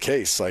stated the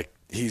case. Like,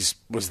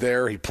 was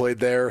there, he played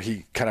there,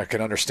 he kind of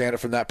can understand it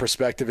from that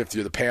perspective. If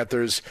you're the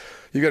Panthers,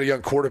 you got a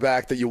young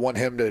quarterback that you want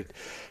him to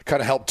kind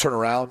of help turn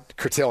around,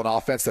 curtail an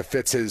offense that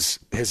fits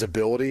his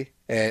ability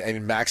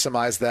and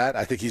maximize that.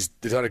 I think he's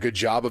done a good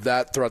job of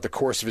that throughout the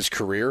course of his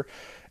career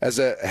as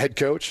a head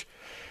coach.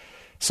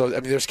 So,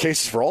 I mean, there's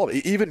cases for all of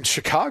it. Even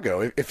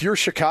Chicago, if you're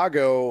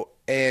Chicago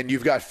and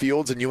you've got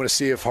Fields and you want to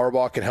see if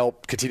Harbaugh can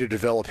help continue to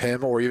develop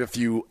him, or even if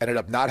you ended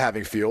up not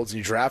having Fields and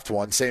you draft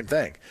one, same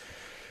thing.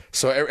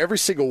 So every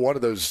single one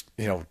of those,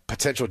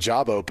 potential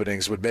job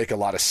openings would make a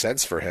lot of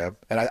sense for him.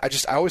 And I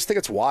always think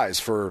it's wise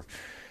for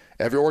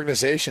every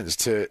organizations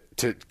to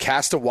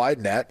cast a wide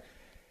net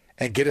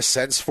and get a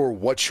sense for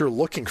what you're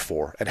looking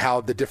for and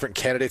how the different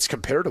candidates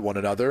compare to one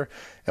another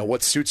and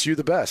what suits you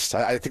the best.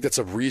 I think that's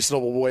a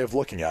reasonable way of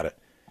looking at it.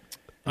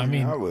 I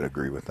mean, I would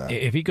agree with that.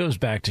 If he goes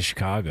back to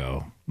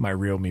Chicago, might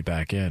reel me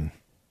back in.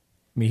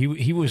 I mean,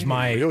 he was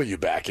my reel you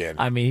back in.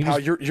 I mean,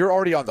 you're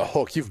already on the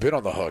hook. You've been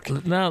on the hook.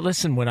 No,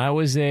 listen. When I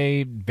was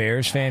a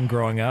Bears fan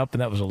growing up,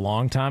 and that was a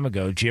long time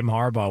ago, Jim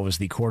Harbaugh was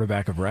the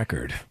quarterback of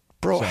record.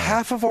 Bro,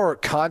 half of our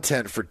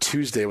content for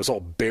Tuesday was all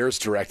Bears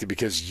directed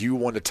because you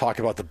wanted to talk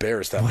about the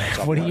Bears that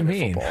much. What do you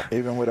mean? Football.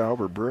 Even with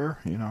Albert Breer,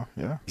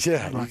 yeah.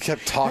 Yeah, you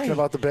kept talking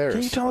about the Bears.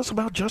 Can you tell us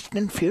about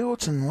Justin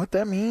Fields and what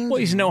that means? Well,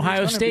 he's an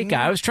Ohio State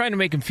guy. I was trying to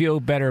make him feel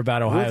better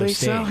about Ohio State. Will they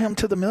sell him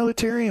to the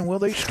military, and will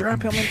they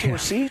strap him into a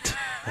seat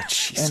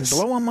and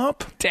blow him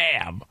up?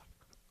 Damn.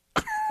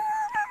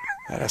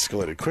 That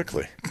escalated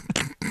quickly.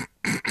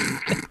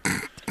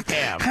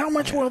 Damn. How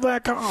much will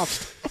that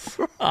cost?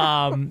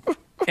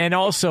 And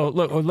also,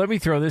 look, let me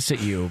throw this at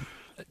you.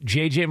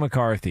 J.J.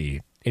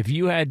 McCarthy, if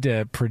you had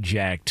to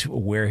project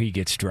where he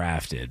gets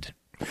drafted,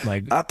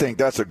 I think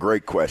that's a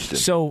great question.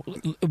 So,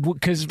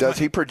 because does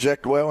he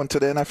project well into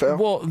the NFL?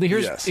 Well,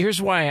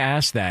 here's why I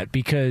asked that,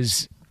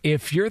 because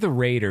if you're the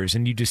Raiders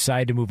and you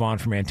decide to move on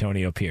from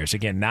Antonio Pierce,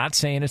 again, not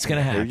saying it's going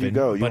to happen, there you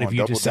go. but if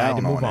you decide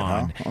to move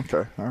on,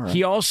 okay, all right.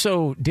 He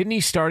also didn't he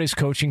start his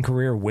coaching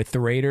career with the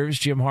Raiders,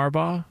 Jim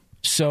Harbaugh?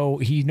 So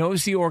he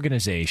knows the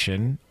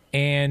organization.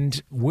 And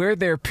where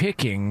they're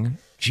picking,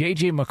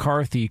 J.J.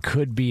 McCarthy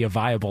could be a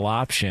viable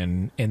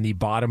option in the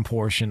bottom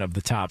portion of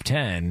the top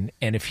 10.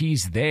 And if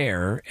he's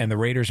there and the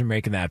Raiders are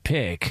making that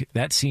pick,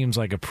 that seems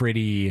like a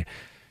pretty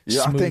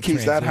smooth I think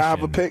he's that high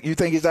of a pick. You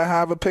think he's that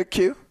high of a pick,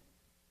 Q?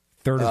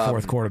 Third or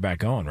fourth quarterback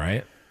going,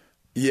 right?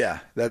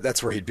 Yeah,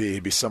 that's where he'd be.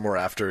 He'd be somewhere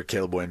after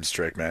Caleb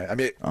Williams-Drake, man. I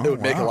mean, it would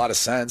make a lot of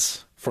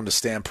sense from the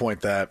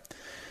standpoint that,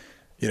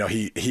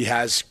 he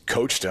has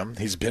coached him.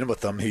 He's been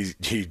with them.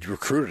 He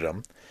recruited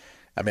him.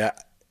 I mean,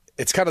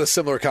 it's kind of the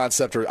similar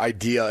concept or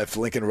idea if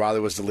Lincoln Riley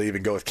was to leave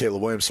and go with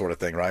Caleb Williams sort of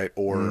thing, right?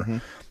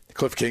 Or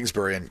Cliff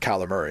Kingsbury and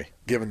Kyler Murray,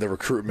 given the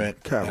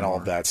recruitment and all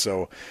of that.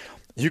 So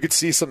you could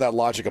see some of that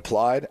logic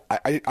applied.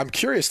 I'm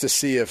curious to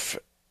see if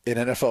an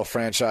NFL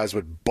franchise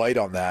would bite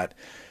on that,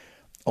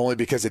 only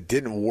because it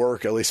didn't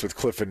work, at least with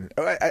Cliff. And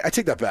I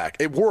take that back.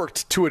 It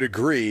worked to a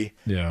degree,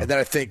 and then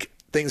I think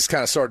things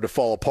kind of started to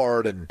fall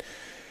apart, and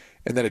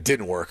and then it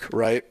didn't work,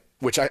 right?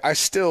 Which I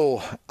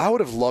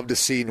would have loved to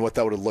see what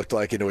that would have looked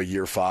like into a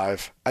year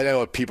 5. I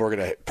know people are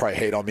going to probably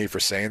hate on me for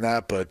saying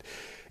that, but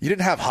you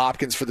didn't have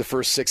Hopkins for the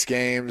first 6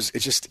 games.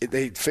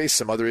 They faced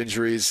some other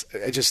injuries.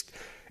 It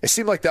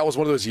seemed like that was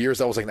one of those years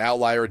that was like an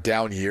outlier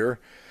down year.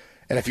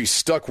 And if you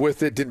stuck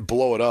with it, didn't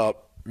blow it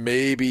up,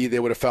 maybe they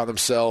would have found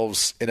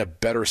themselves in a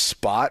better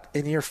spot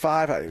in year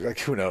 5.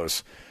 Who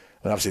knows?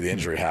 And obviously the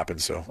injury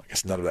happened, so I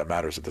guess none of that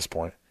matters at this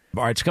point.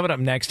 All right, it's coming up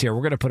next here.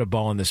 We're going to put a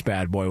ball in this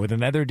bad boy with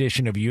another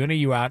edition of You In or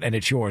You Out, and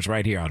it's yours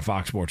right here on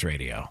Fox Sports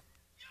Radio.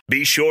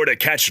 Be sure to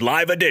catch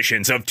live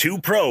editions of Two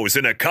Pros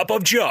and a Cup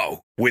of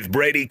Joe with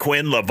Brady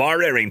Quinn,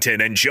 LaVar Arrington,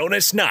 and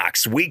Jonas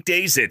Knox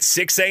weekdays at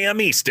 6 a.m.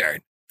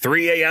 Eastern,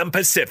 3 a.m.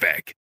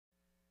 Pacific.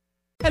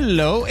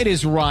 Hello, it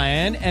is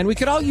Ryan, and we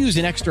could all use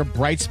an extra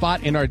bright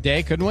spot in our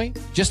day, couldn't we?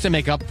 Just to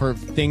make up for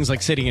things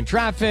like sitting in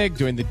traffic,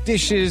 doing the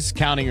dishes,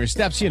 counting your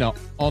steps,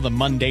 all the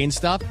mundane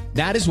stuff.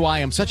 That is why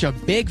I'm such a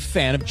big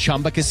fan of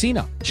Chumba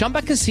Casino.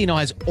 Chumba Casino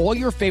has all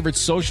your favorite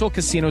social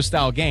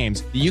casino-style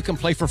games that you can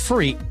play for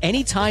free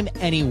anytime,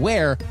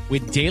 anywhere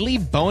with daily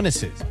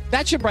bonuses.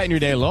 That should brighten your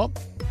day a little.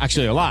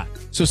 Actually, a lot.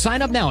 So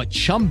sign up now at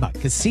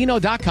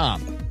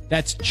ChumbaCasino.com.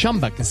 That's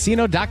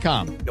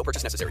ChumbaCasino.com. No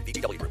purchase necessary.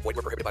 VGW Group. Void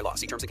where prohibited by law.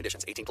 See terms and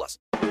conditions. 18+.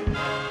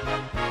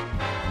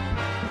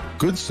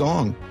 Good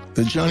song.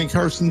 The Johnny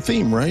Carson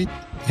theme, right?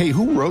 Hey,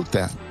 who wrote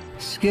that?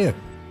 Skip,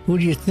 who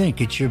do you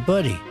think? It's your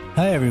buddy.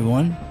 Hi,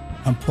 everyone.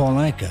 I'm Paul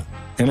Anka.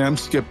 And I'm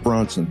Skip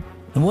Bronson.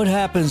 And what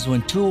happens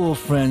when two old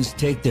friends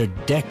take their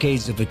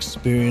decades of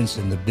experience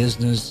in the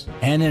business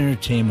and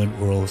entertainment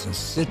worlds and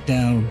sit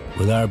down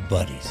with our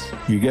buddies?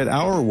 You get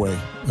Our Way,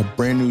 a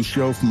brand new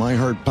show from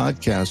iHeart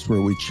Podcast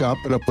where we chop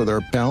it up with our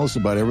pals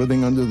about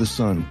everything under the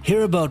sun.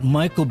 Hear about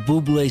Michael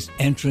Bublé's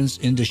entrance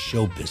into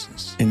show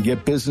business. And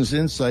get business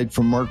insight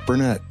from Mark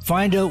Burnett.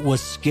 Find out what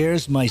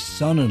scares my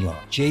son-in-law,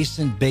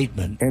 Jason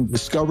Bateman. And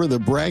discover the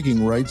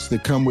bragging rights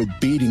that come with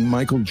beating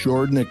Michael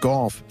Jordan at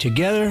golf.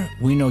 Together,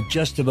 we know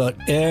just about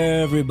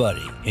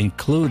everybody,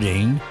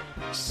 including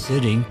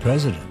sitting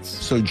presidents.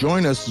 So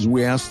join us as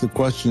we ask the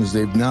questions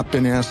they've not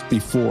been asked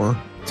before,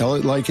 tell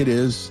it like it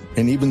is,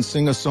 and even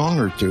sing a song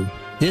or two.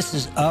 This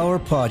is our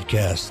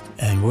podcast,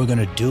 and we're going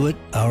to do it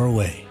our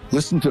way.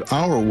 Listen to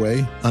Our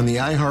Way on the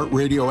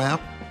iHeartRadio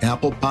app,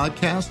 Apple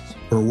Podcasts,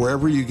 or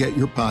wherever you get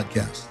your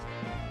podcasts.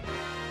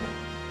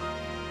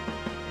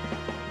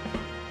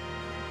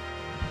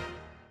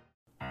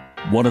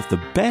 One of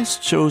the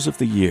best shows of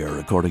the year,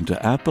 according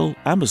to Apple,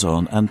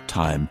 Amazon, and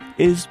Time,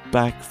 is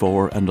back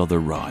for another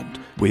round.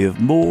 We have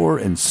more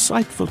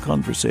insightful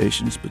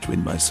conversations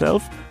between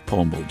myself,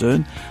 Paul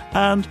Muldoon,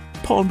 and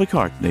Paul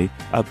McCartney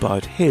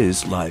about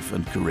his life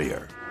and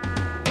career.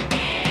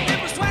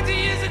 It was 20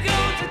 years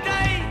ago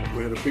today.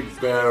 We had a big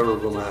bear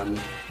of a man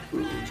who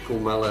was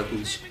called Mal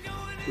Evans,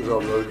 who was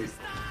our roadie.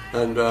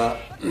 And I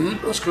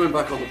was coming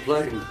back on the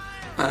plane,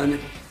 and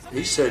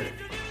he said,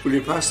 "Will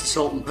you pass the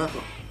salt and pepper?"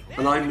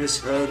 And I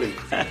misheard him.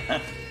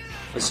 I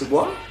said,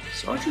 "What?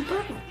 Sergeant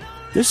Pepper?"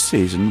 This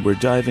season, we're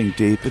diving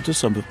deep into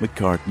some of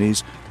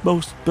McCartney's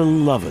most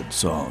beloved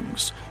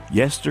songs.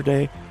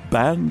 Yesterday,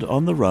 Band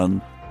on the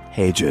Run,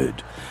 Hey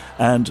Jude.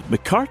 And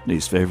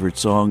McCartney's favourite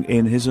song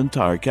in his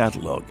entire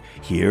catalogue,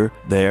 Here,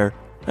 There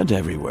and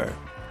Everywhere.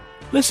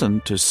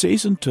 Listen to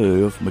Season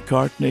 2 of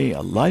McCartney,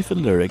 A Life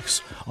in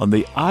Lyrics on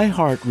the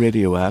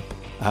iHeartRadio app,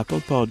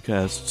 Apple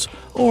Podcasts,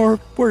 or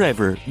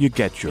wherever you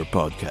get your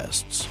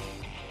podcasts.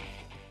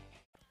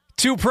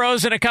 Two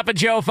Pros and a Cup of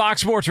Joe,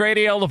 Fox Sports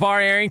Radio,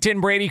 LaVar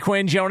Arrington, Brady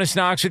Quinn, Jonas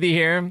Knox with you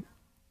here.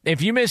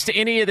 If you missed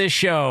any of this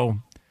show,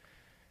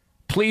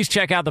 please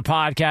check out the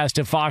podcast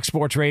at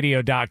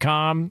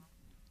foxsportsradio.com.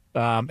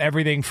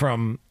 Everything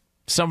from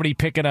somebody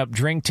picking up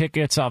drink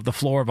tickets off the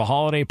floor of a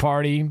holiday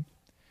party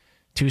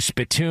to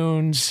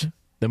spittoons,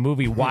 the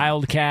movie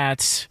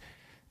Wildcats,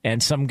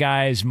 and some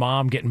guy's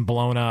mom getting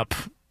blown up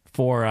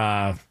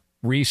for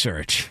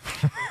research.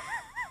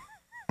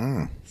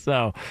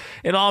 So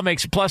it all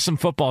makes, plus some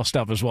football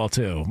stuff as well,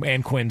 too,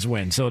 and Quinn's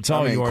win. So it's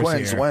all yours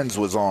Quinn's here. wins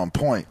was on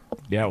point.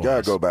 Yeah, you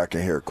got to go back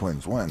and hear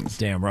Quinn's wins.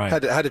 Damn right.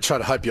 Had to try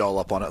to hype you all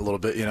up on it a little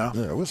bit, Yeah,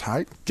 it was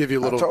hype. Give you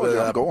a little I told bit you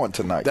of I'm going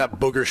tonight. That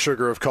booger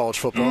sugar of college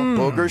football.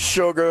 Booger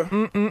sugar.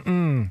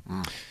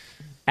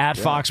 At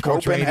Fox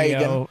Sports Radio,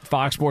 Copenhagen.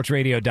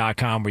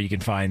 foxsportsradio.com, where you can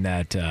find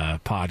that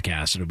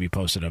podcast. It'll be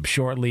posted up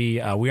shortly.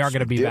 We are going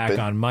to be back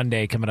on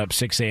Monday, coming up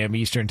 6 a.m.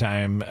 Eastern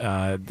Time,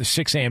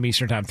 6 a.m.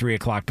 Eastern Time, 3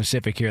 o'clock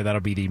Pacific here.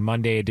 That'll be the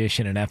Monday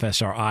edition and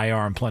FSR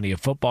IR and plenty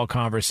of football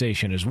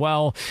conversation as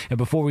well. And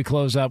before we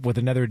close up with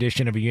another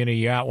edition of A Unit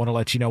You Out, I want to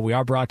let you know we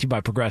are brought to you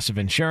by Progressive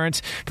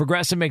Insurance.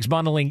 Progressive makes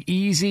bundling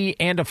easy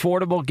and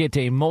affordable. Get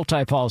a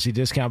multi-policy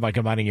discount by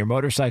combining your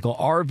motorcycle,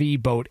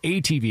 RV, boat,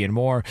 ATV, and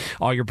more.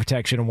 All your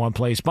protection in one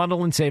place.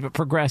 Bundle and save at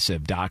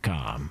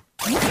Progressive.com.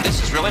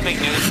 This is really big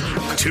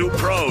news. Two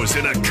Pros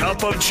and a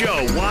Cup of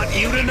Joe want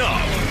you to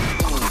know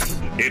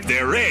if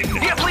they're in.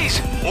 Yeah, please.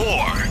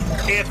 Or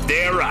if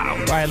they're out.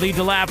 All right, lead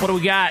the lap. What do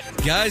we got?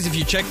 Guys, if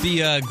you check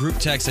the group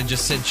text I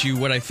just sent you,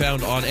 what I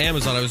found on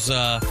Amazon, I was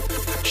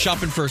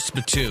shopping for a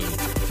spittoon.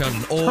 Found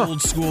an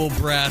old school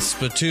brass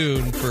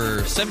spittoon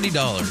for $70.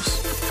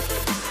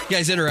 You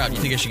guys in or out? You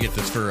think I should get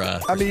this for...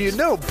 I mean, you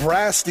know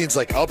brass needs,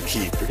 like,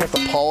 upkeep. You have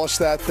to polish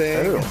that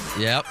thing. Ew.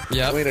 Yep.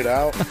 Clean it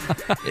out. Do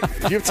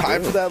you have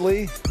time for that,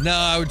 Lee? No,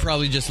 I would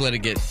probably just let it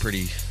get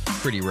pretty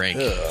rank.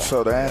 Ugh.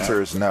 So the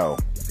answer is no.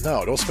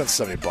 No, don't spend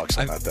 $70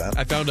 on that.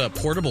 I found a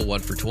portable one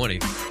for $20.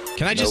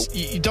 Can I just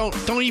you don't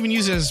even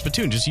use it as a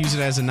spittoon? Just use it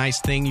as a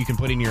nice thing you can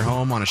put in your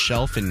home on a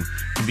shelf and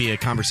can be a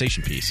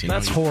conversation piece.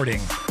 That's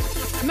hoarding.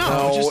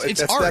 No,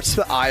 it's art. That's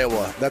the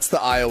Iowa. That's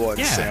the Iowa.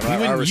 Yeah, Sam. you I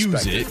wouldn't use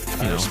respect it.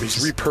 He's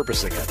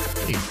repurposing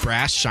it.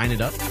 Brass, shine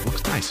it up.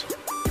 Looks nice.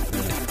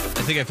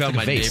 I think I found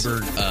my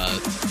neighbor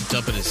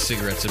dumping his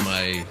cigarettes in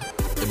my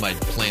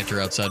planter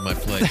outside my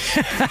place.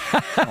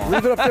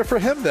 Leave it up there for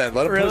him then.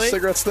 Let him put his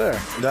cigarettes there.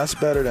 That's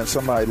better than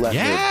somebody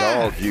letting your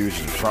dog use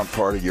the front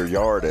part of your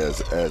yard as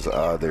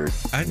their.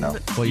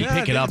 Well, you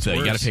pick it up though.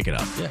 You got to pick it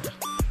up. Yeah.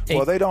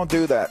 Well, they don't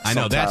do that. I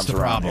know that's the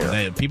around problem.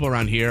 here. People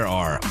around here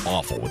are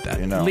awful with that.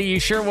 Lee, you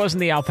sure it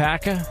wasn't the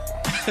alpaca?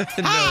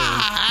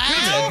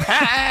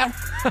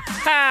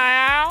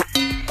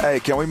 Hey,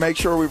 can we make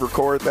sure we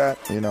record that?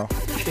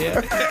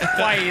 Yeah.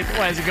 Why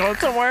is it going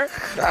somewhere?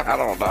 I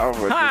don't know.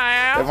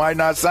 It might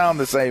not sound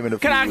the same in a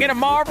few Can I get a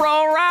Marlboro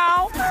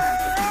Row?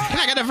 Can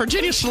I get a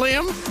Virginia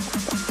Slim?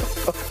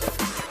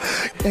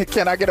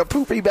 Can I get a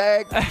poopy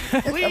bag?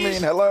 I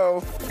mean,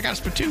 hello. I got a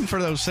spittoon for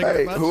those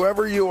cigarette butts.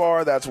 Whoever you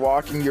are that's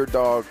walking your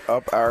dog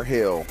up our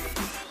hill,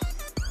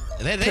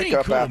 pick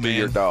up after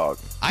your dog.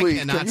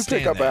 Please, can you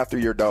pick up after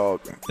your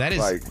dog? That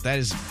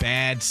is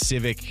bad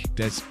civic.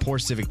 That's poor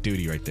civic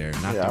duty right there.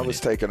 I was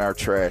taking our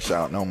trash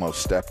out and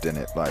almost stepped in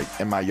it, like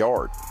in my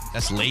yard.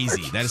 That's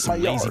lazy. That is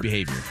some lazy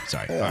behavior.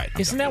 Sorry. Yeah. All right.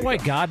 Isn't that why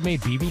God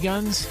made BB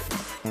guns?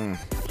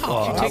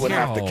 I would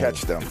have to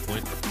catch them.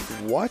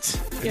 What?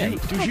 Yeah,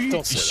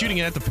 you shooting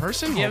it at the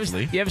person? You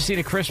ever seen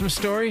A Christmas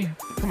Story?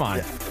 Come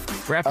on.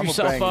 Wrap I'm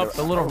yourself up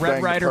a little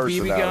Red Ryder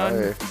BB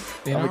gun.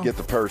 I'm going to get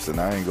the person.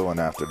 I ain't going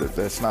after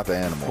that's not the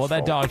animal. Well,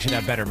 that dog should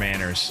have better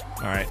manners.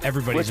 All right,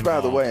 everybody's Which, by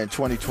involved. the way, in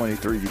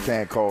 2023, you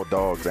can't call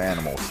dogs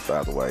animals,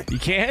 by the way. You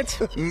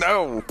can't?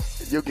 No.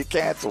 You'll get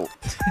canceled.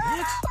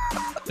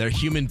 They're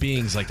human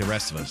beings like the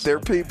rest of us. They're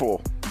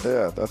people.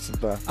 Yeah, that's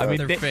about I mean,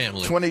 they're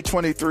family.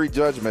 2023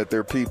 judgment,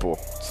 they're people.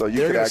 So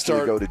you could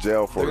actually go to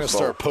jail for it. They're going to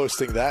start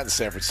posting that in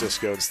San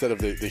Francisco instead of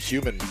the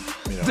human,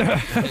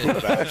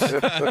 badge.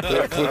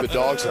 They include the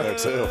dogs in there,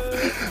 too.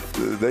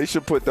 They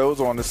should put those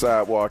on the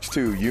sidewalks,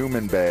 too.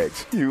 Human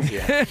bags. Human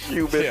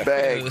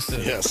bags.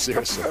 Yeah,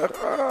 seriously.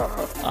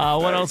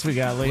 What else we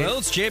got, Lee? Well,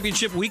 it's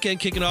championship weekend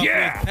kicking off with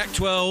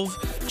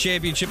Pac-12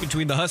 championship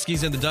between the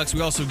Huskies and the Ducks.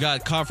 We also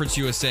got Conference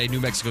USA,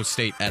 New Mexico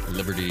State at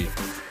Liberty.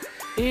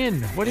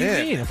 What do you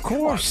mean? Of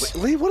course.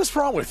 Lee, what is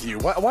wrong with you?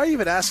 Why are you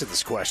even asking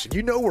this question?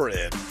 You know we're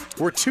in.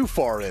 We're too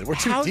far in. We're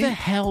too How deep. the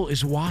hell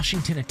is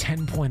Washington a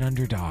 10-point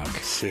underdog?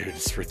 Dude,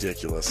 it's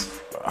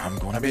ridiculous. I'm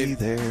going to be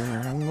there.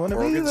 I'm going to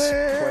be Oregon's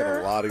there.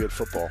 playing a lot of good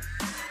football.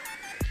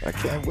 I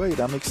can't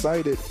wait. I'm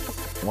excited.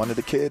 One of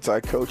the kids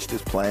I coached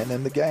is playing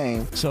in the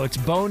game. So it's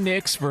Bo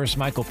Nix versus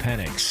Michael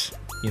Penix.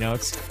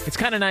 It's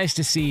kind of nice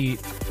to see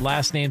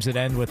last names that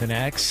end with an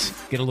X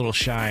get a little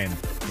shine.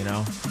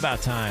 It's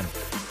about time.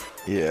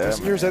 Yeah.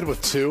 Doesn't yours end with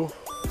 2?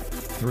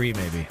 3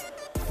 maybe.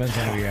 Depends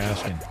on who you're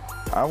asking.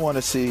 I want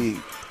to see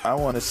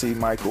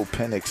Michael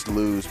Penix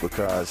lose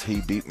because he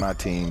beat my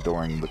team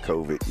during the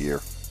COVID year.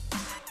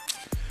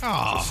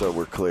 Oh. So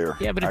we're clear.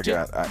 Yeah, but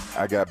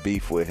I got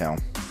beef with him.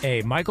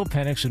 Hey, Michael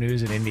Penix, when he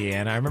was in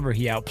Indiana, I remember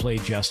he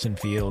outplayed Justin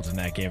Fields in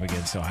that game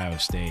against Ohio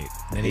State.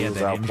 And He had was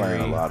that outplaying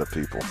injury. a lot of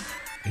people.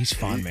 He's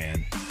fun,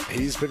 man.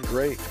 He's been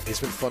great. He's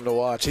been fun to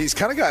watch. He's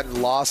kind of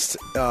gotten lost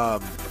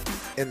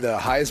in the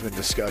Heisman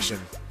discussion,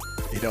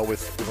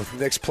 with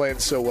Nick's playing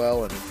so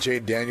well and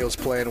Jade Daniels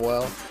playing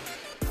well.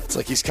 It's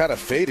like he's kind of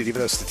faded,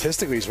 even though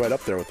statistically he's right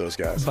up there with those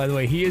guys. By the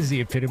way, he is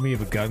the epitome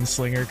of a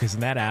gunslinger because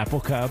in that Apple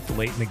Cup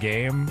late in the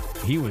game,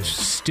 he was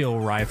still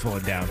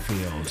rifling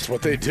downfield. That's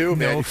what they do,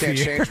 man. You can't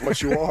change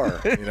what you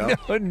are.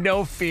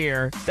 No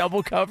fear.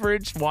 Double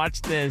coverage.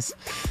 Watch this.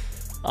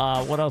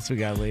 What else we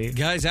got, Lee?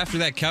 Guys, after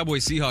that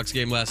Cowboys-Seahawks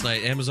game last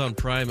night, Amazon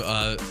Prime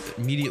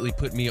immediately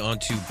put me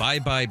onto Bye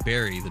Bye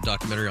Barry, the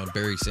documentary on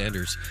Barry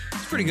Sanders.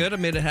 It's pretty good. I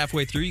made it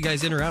halfway through. You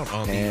guys in or out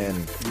on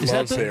Is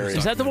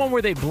that the one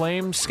where they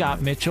blamed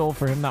Scott Mitchell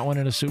for him not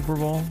winning a Super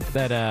Bowl?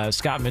 That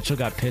Scott Mitchell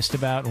got pissed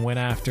about and went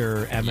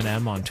after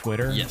Eminem on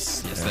Twitter?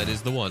 Yes, that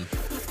is the one.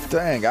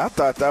 Dang, I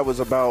thought that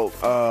was about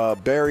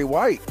Barry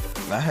White.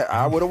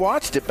 I would have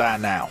watched it by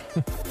now.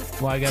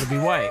 Why got to be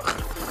white?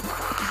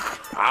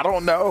 I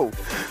don't know.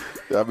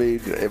 I mean,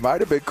 it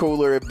might have been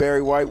cooler if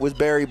Barry White was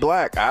Barry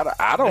Black.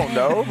 I don't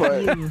know,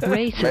 but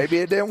maybe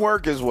it didn't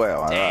work as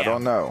well. I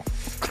don't know.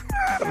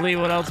 Lee,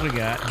 what else we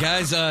got?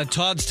 Guys,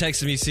 Todd's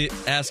texting me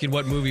asking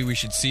what movie we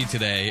should see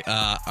today.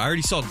 I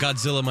already saw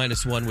Godzilla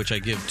 -1, which I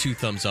give 2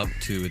 thumbs up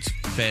to. It's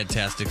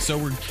fantastic. So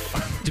we're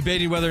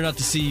debating whether or not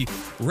to see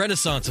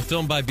Renaissance, a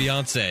film by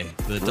Beyonce.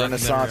 The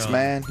Renaissance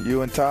Man,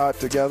 you and Todd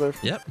together?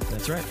 Yep,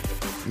 that's right.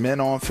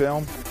 Men on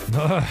film?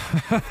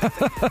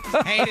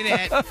 Hated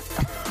it.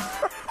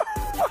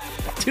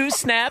 2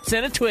 snaps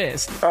and a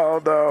twist.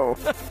 Oh, no.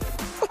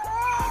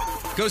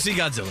 Go see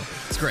Godzilla.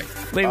 It's great.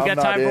 Lee, we got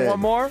time for one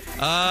more?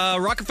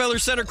 Rockefeller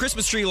Center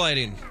Christmas tree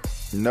lighting.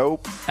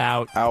 Nope.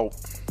 Out.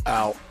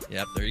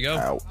 Yep, there you go.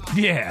 Out.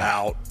 Yeah.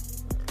 Out.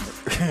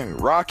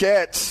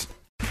 Rockettes.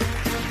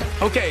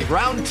 Okay,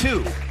 round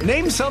 2.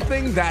 Name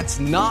something that's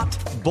not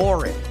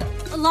boring.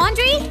 A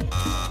laundry?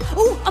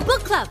 Ooh, a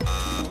book club.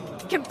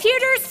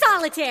 Computer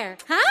solitaire,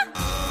 huh?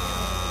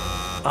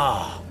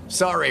 Ah,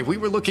 sorry, we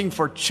were looking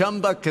for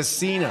Chumba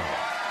Casino.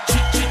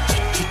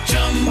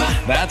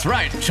 That's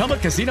right,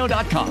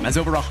 ChumbaCasino.com has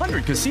over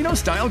 100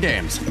 casino-style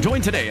games.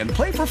 Join today and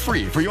play for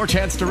free for your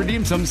chance to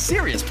redeem some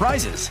serious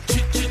prizes.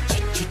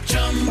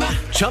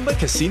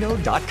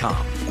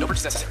 ChumbaCasino.com. No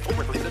purchase necessary. Void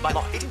where prohibited by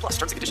law. 18 plus.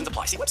 Terms and conditions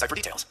apply. See website for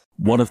details.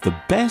 One of the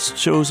best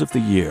shows of the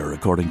year,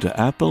 according to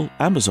Apple,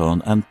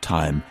 Amazon, and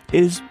Time,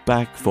 is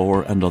back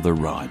for another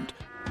round.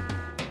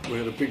 We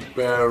had a big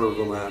bear of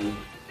a man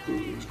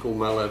who was called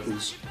Mal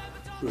Evans,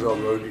 who was our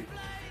roadie.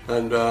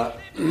 And I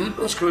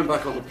was coming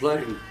back on the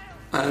plane,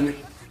 and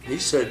he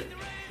said,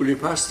 "Will you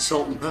pass the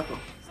salt and pepper?"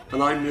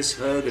 And I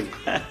misheard him.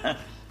 I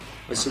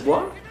said,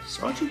 "What?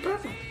 Sergeant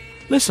Pepper?"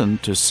 Listen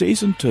to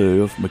Season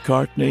 2 of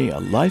McCartney, A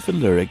Life in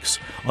Lyrics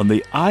on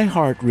the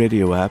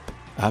iHeartRadio app,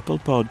 Apple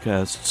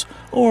Podcasts,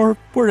 or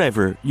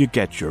wherever you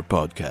get your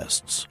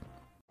podcasts.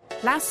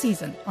 Last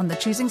season on the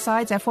Choosing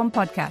Sides F1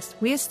 podcast,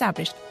 we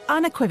established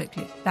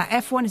unequivocally that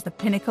F1 is the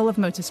pinnacle of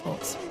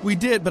motorsports. We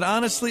did, but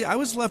honestly, I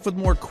was left with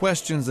more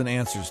questions than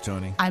answers,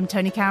 Tony. I'm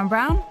Tony Karen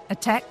Brown, a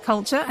tech,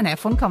 culture, and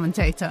F1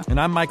 commentator. And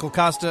I'm Michael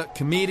Costa,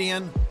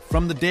 comedian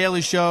from The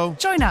Daily Show.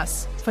 Join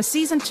us for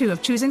Season 2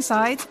 of Choosing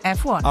Sides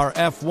F1. Our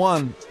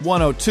F1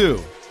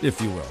 102, if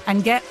you will.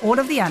 And get all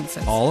of the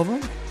answers. All of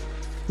them?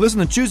 Listen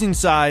to Choosing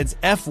Sides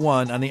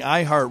F1 on the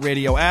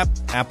iHeartRadio app,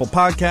 Apple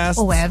Podcasts,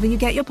 or wherever you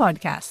get your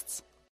podcasts.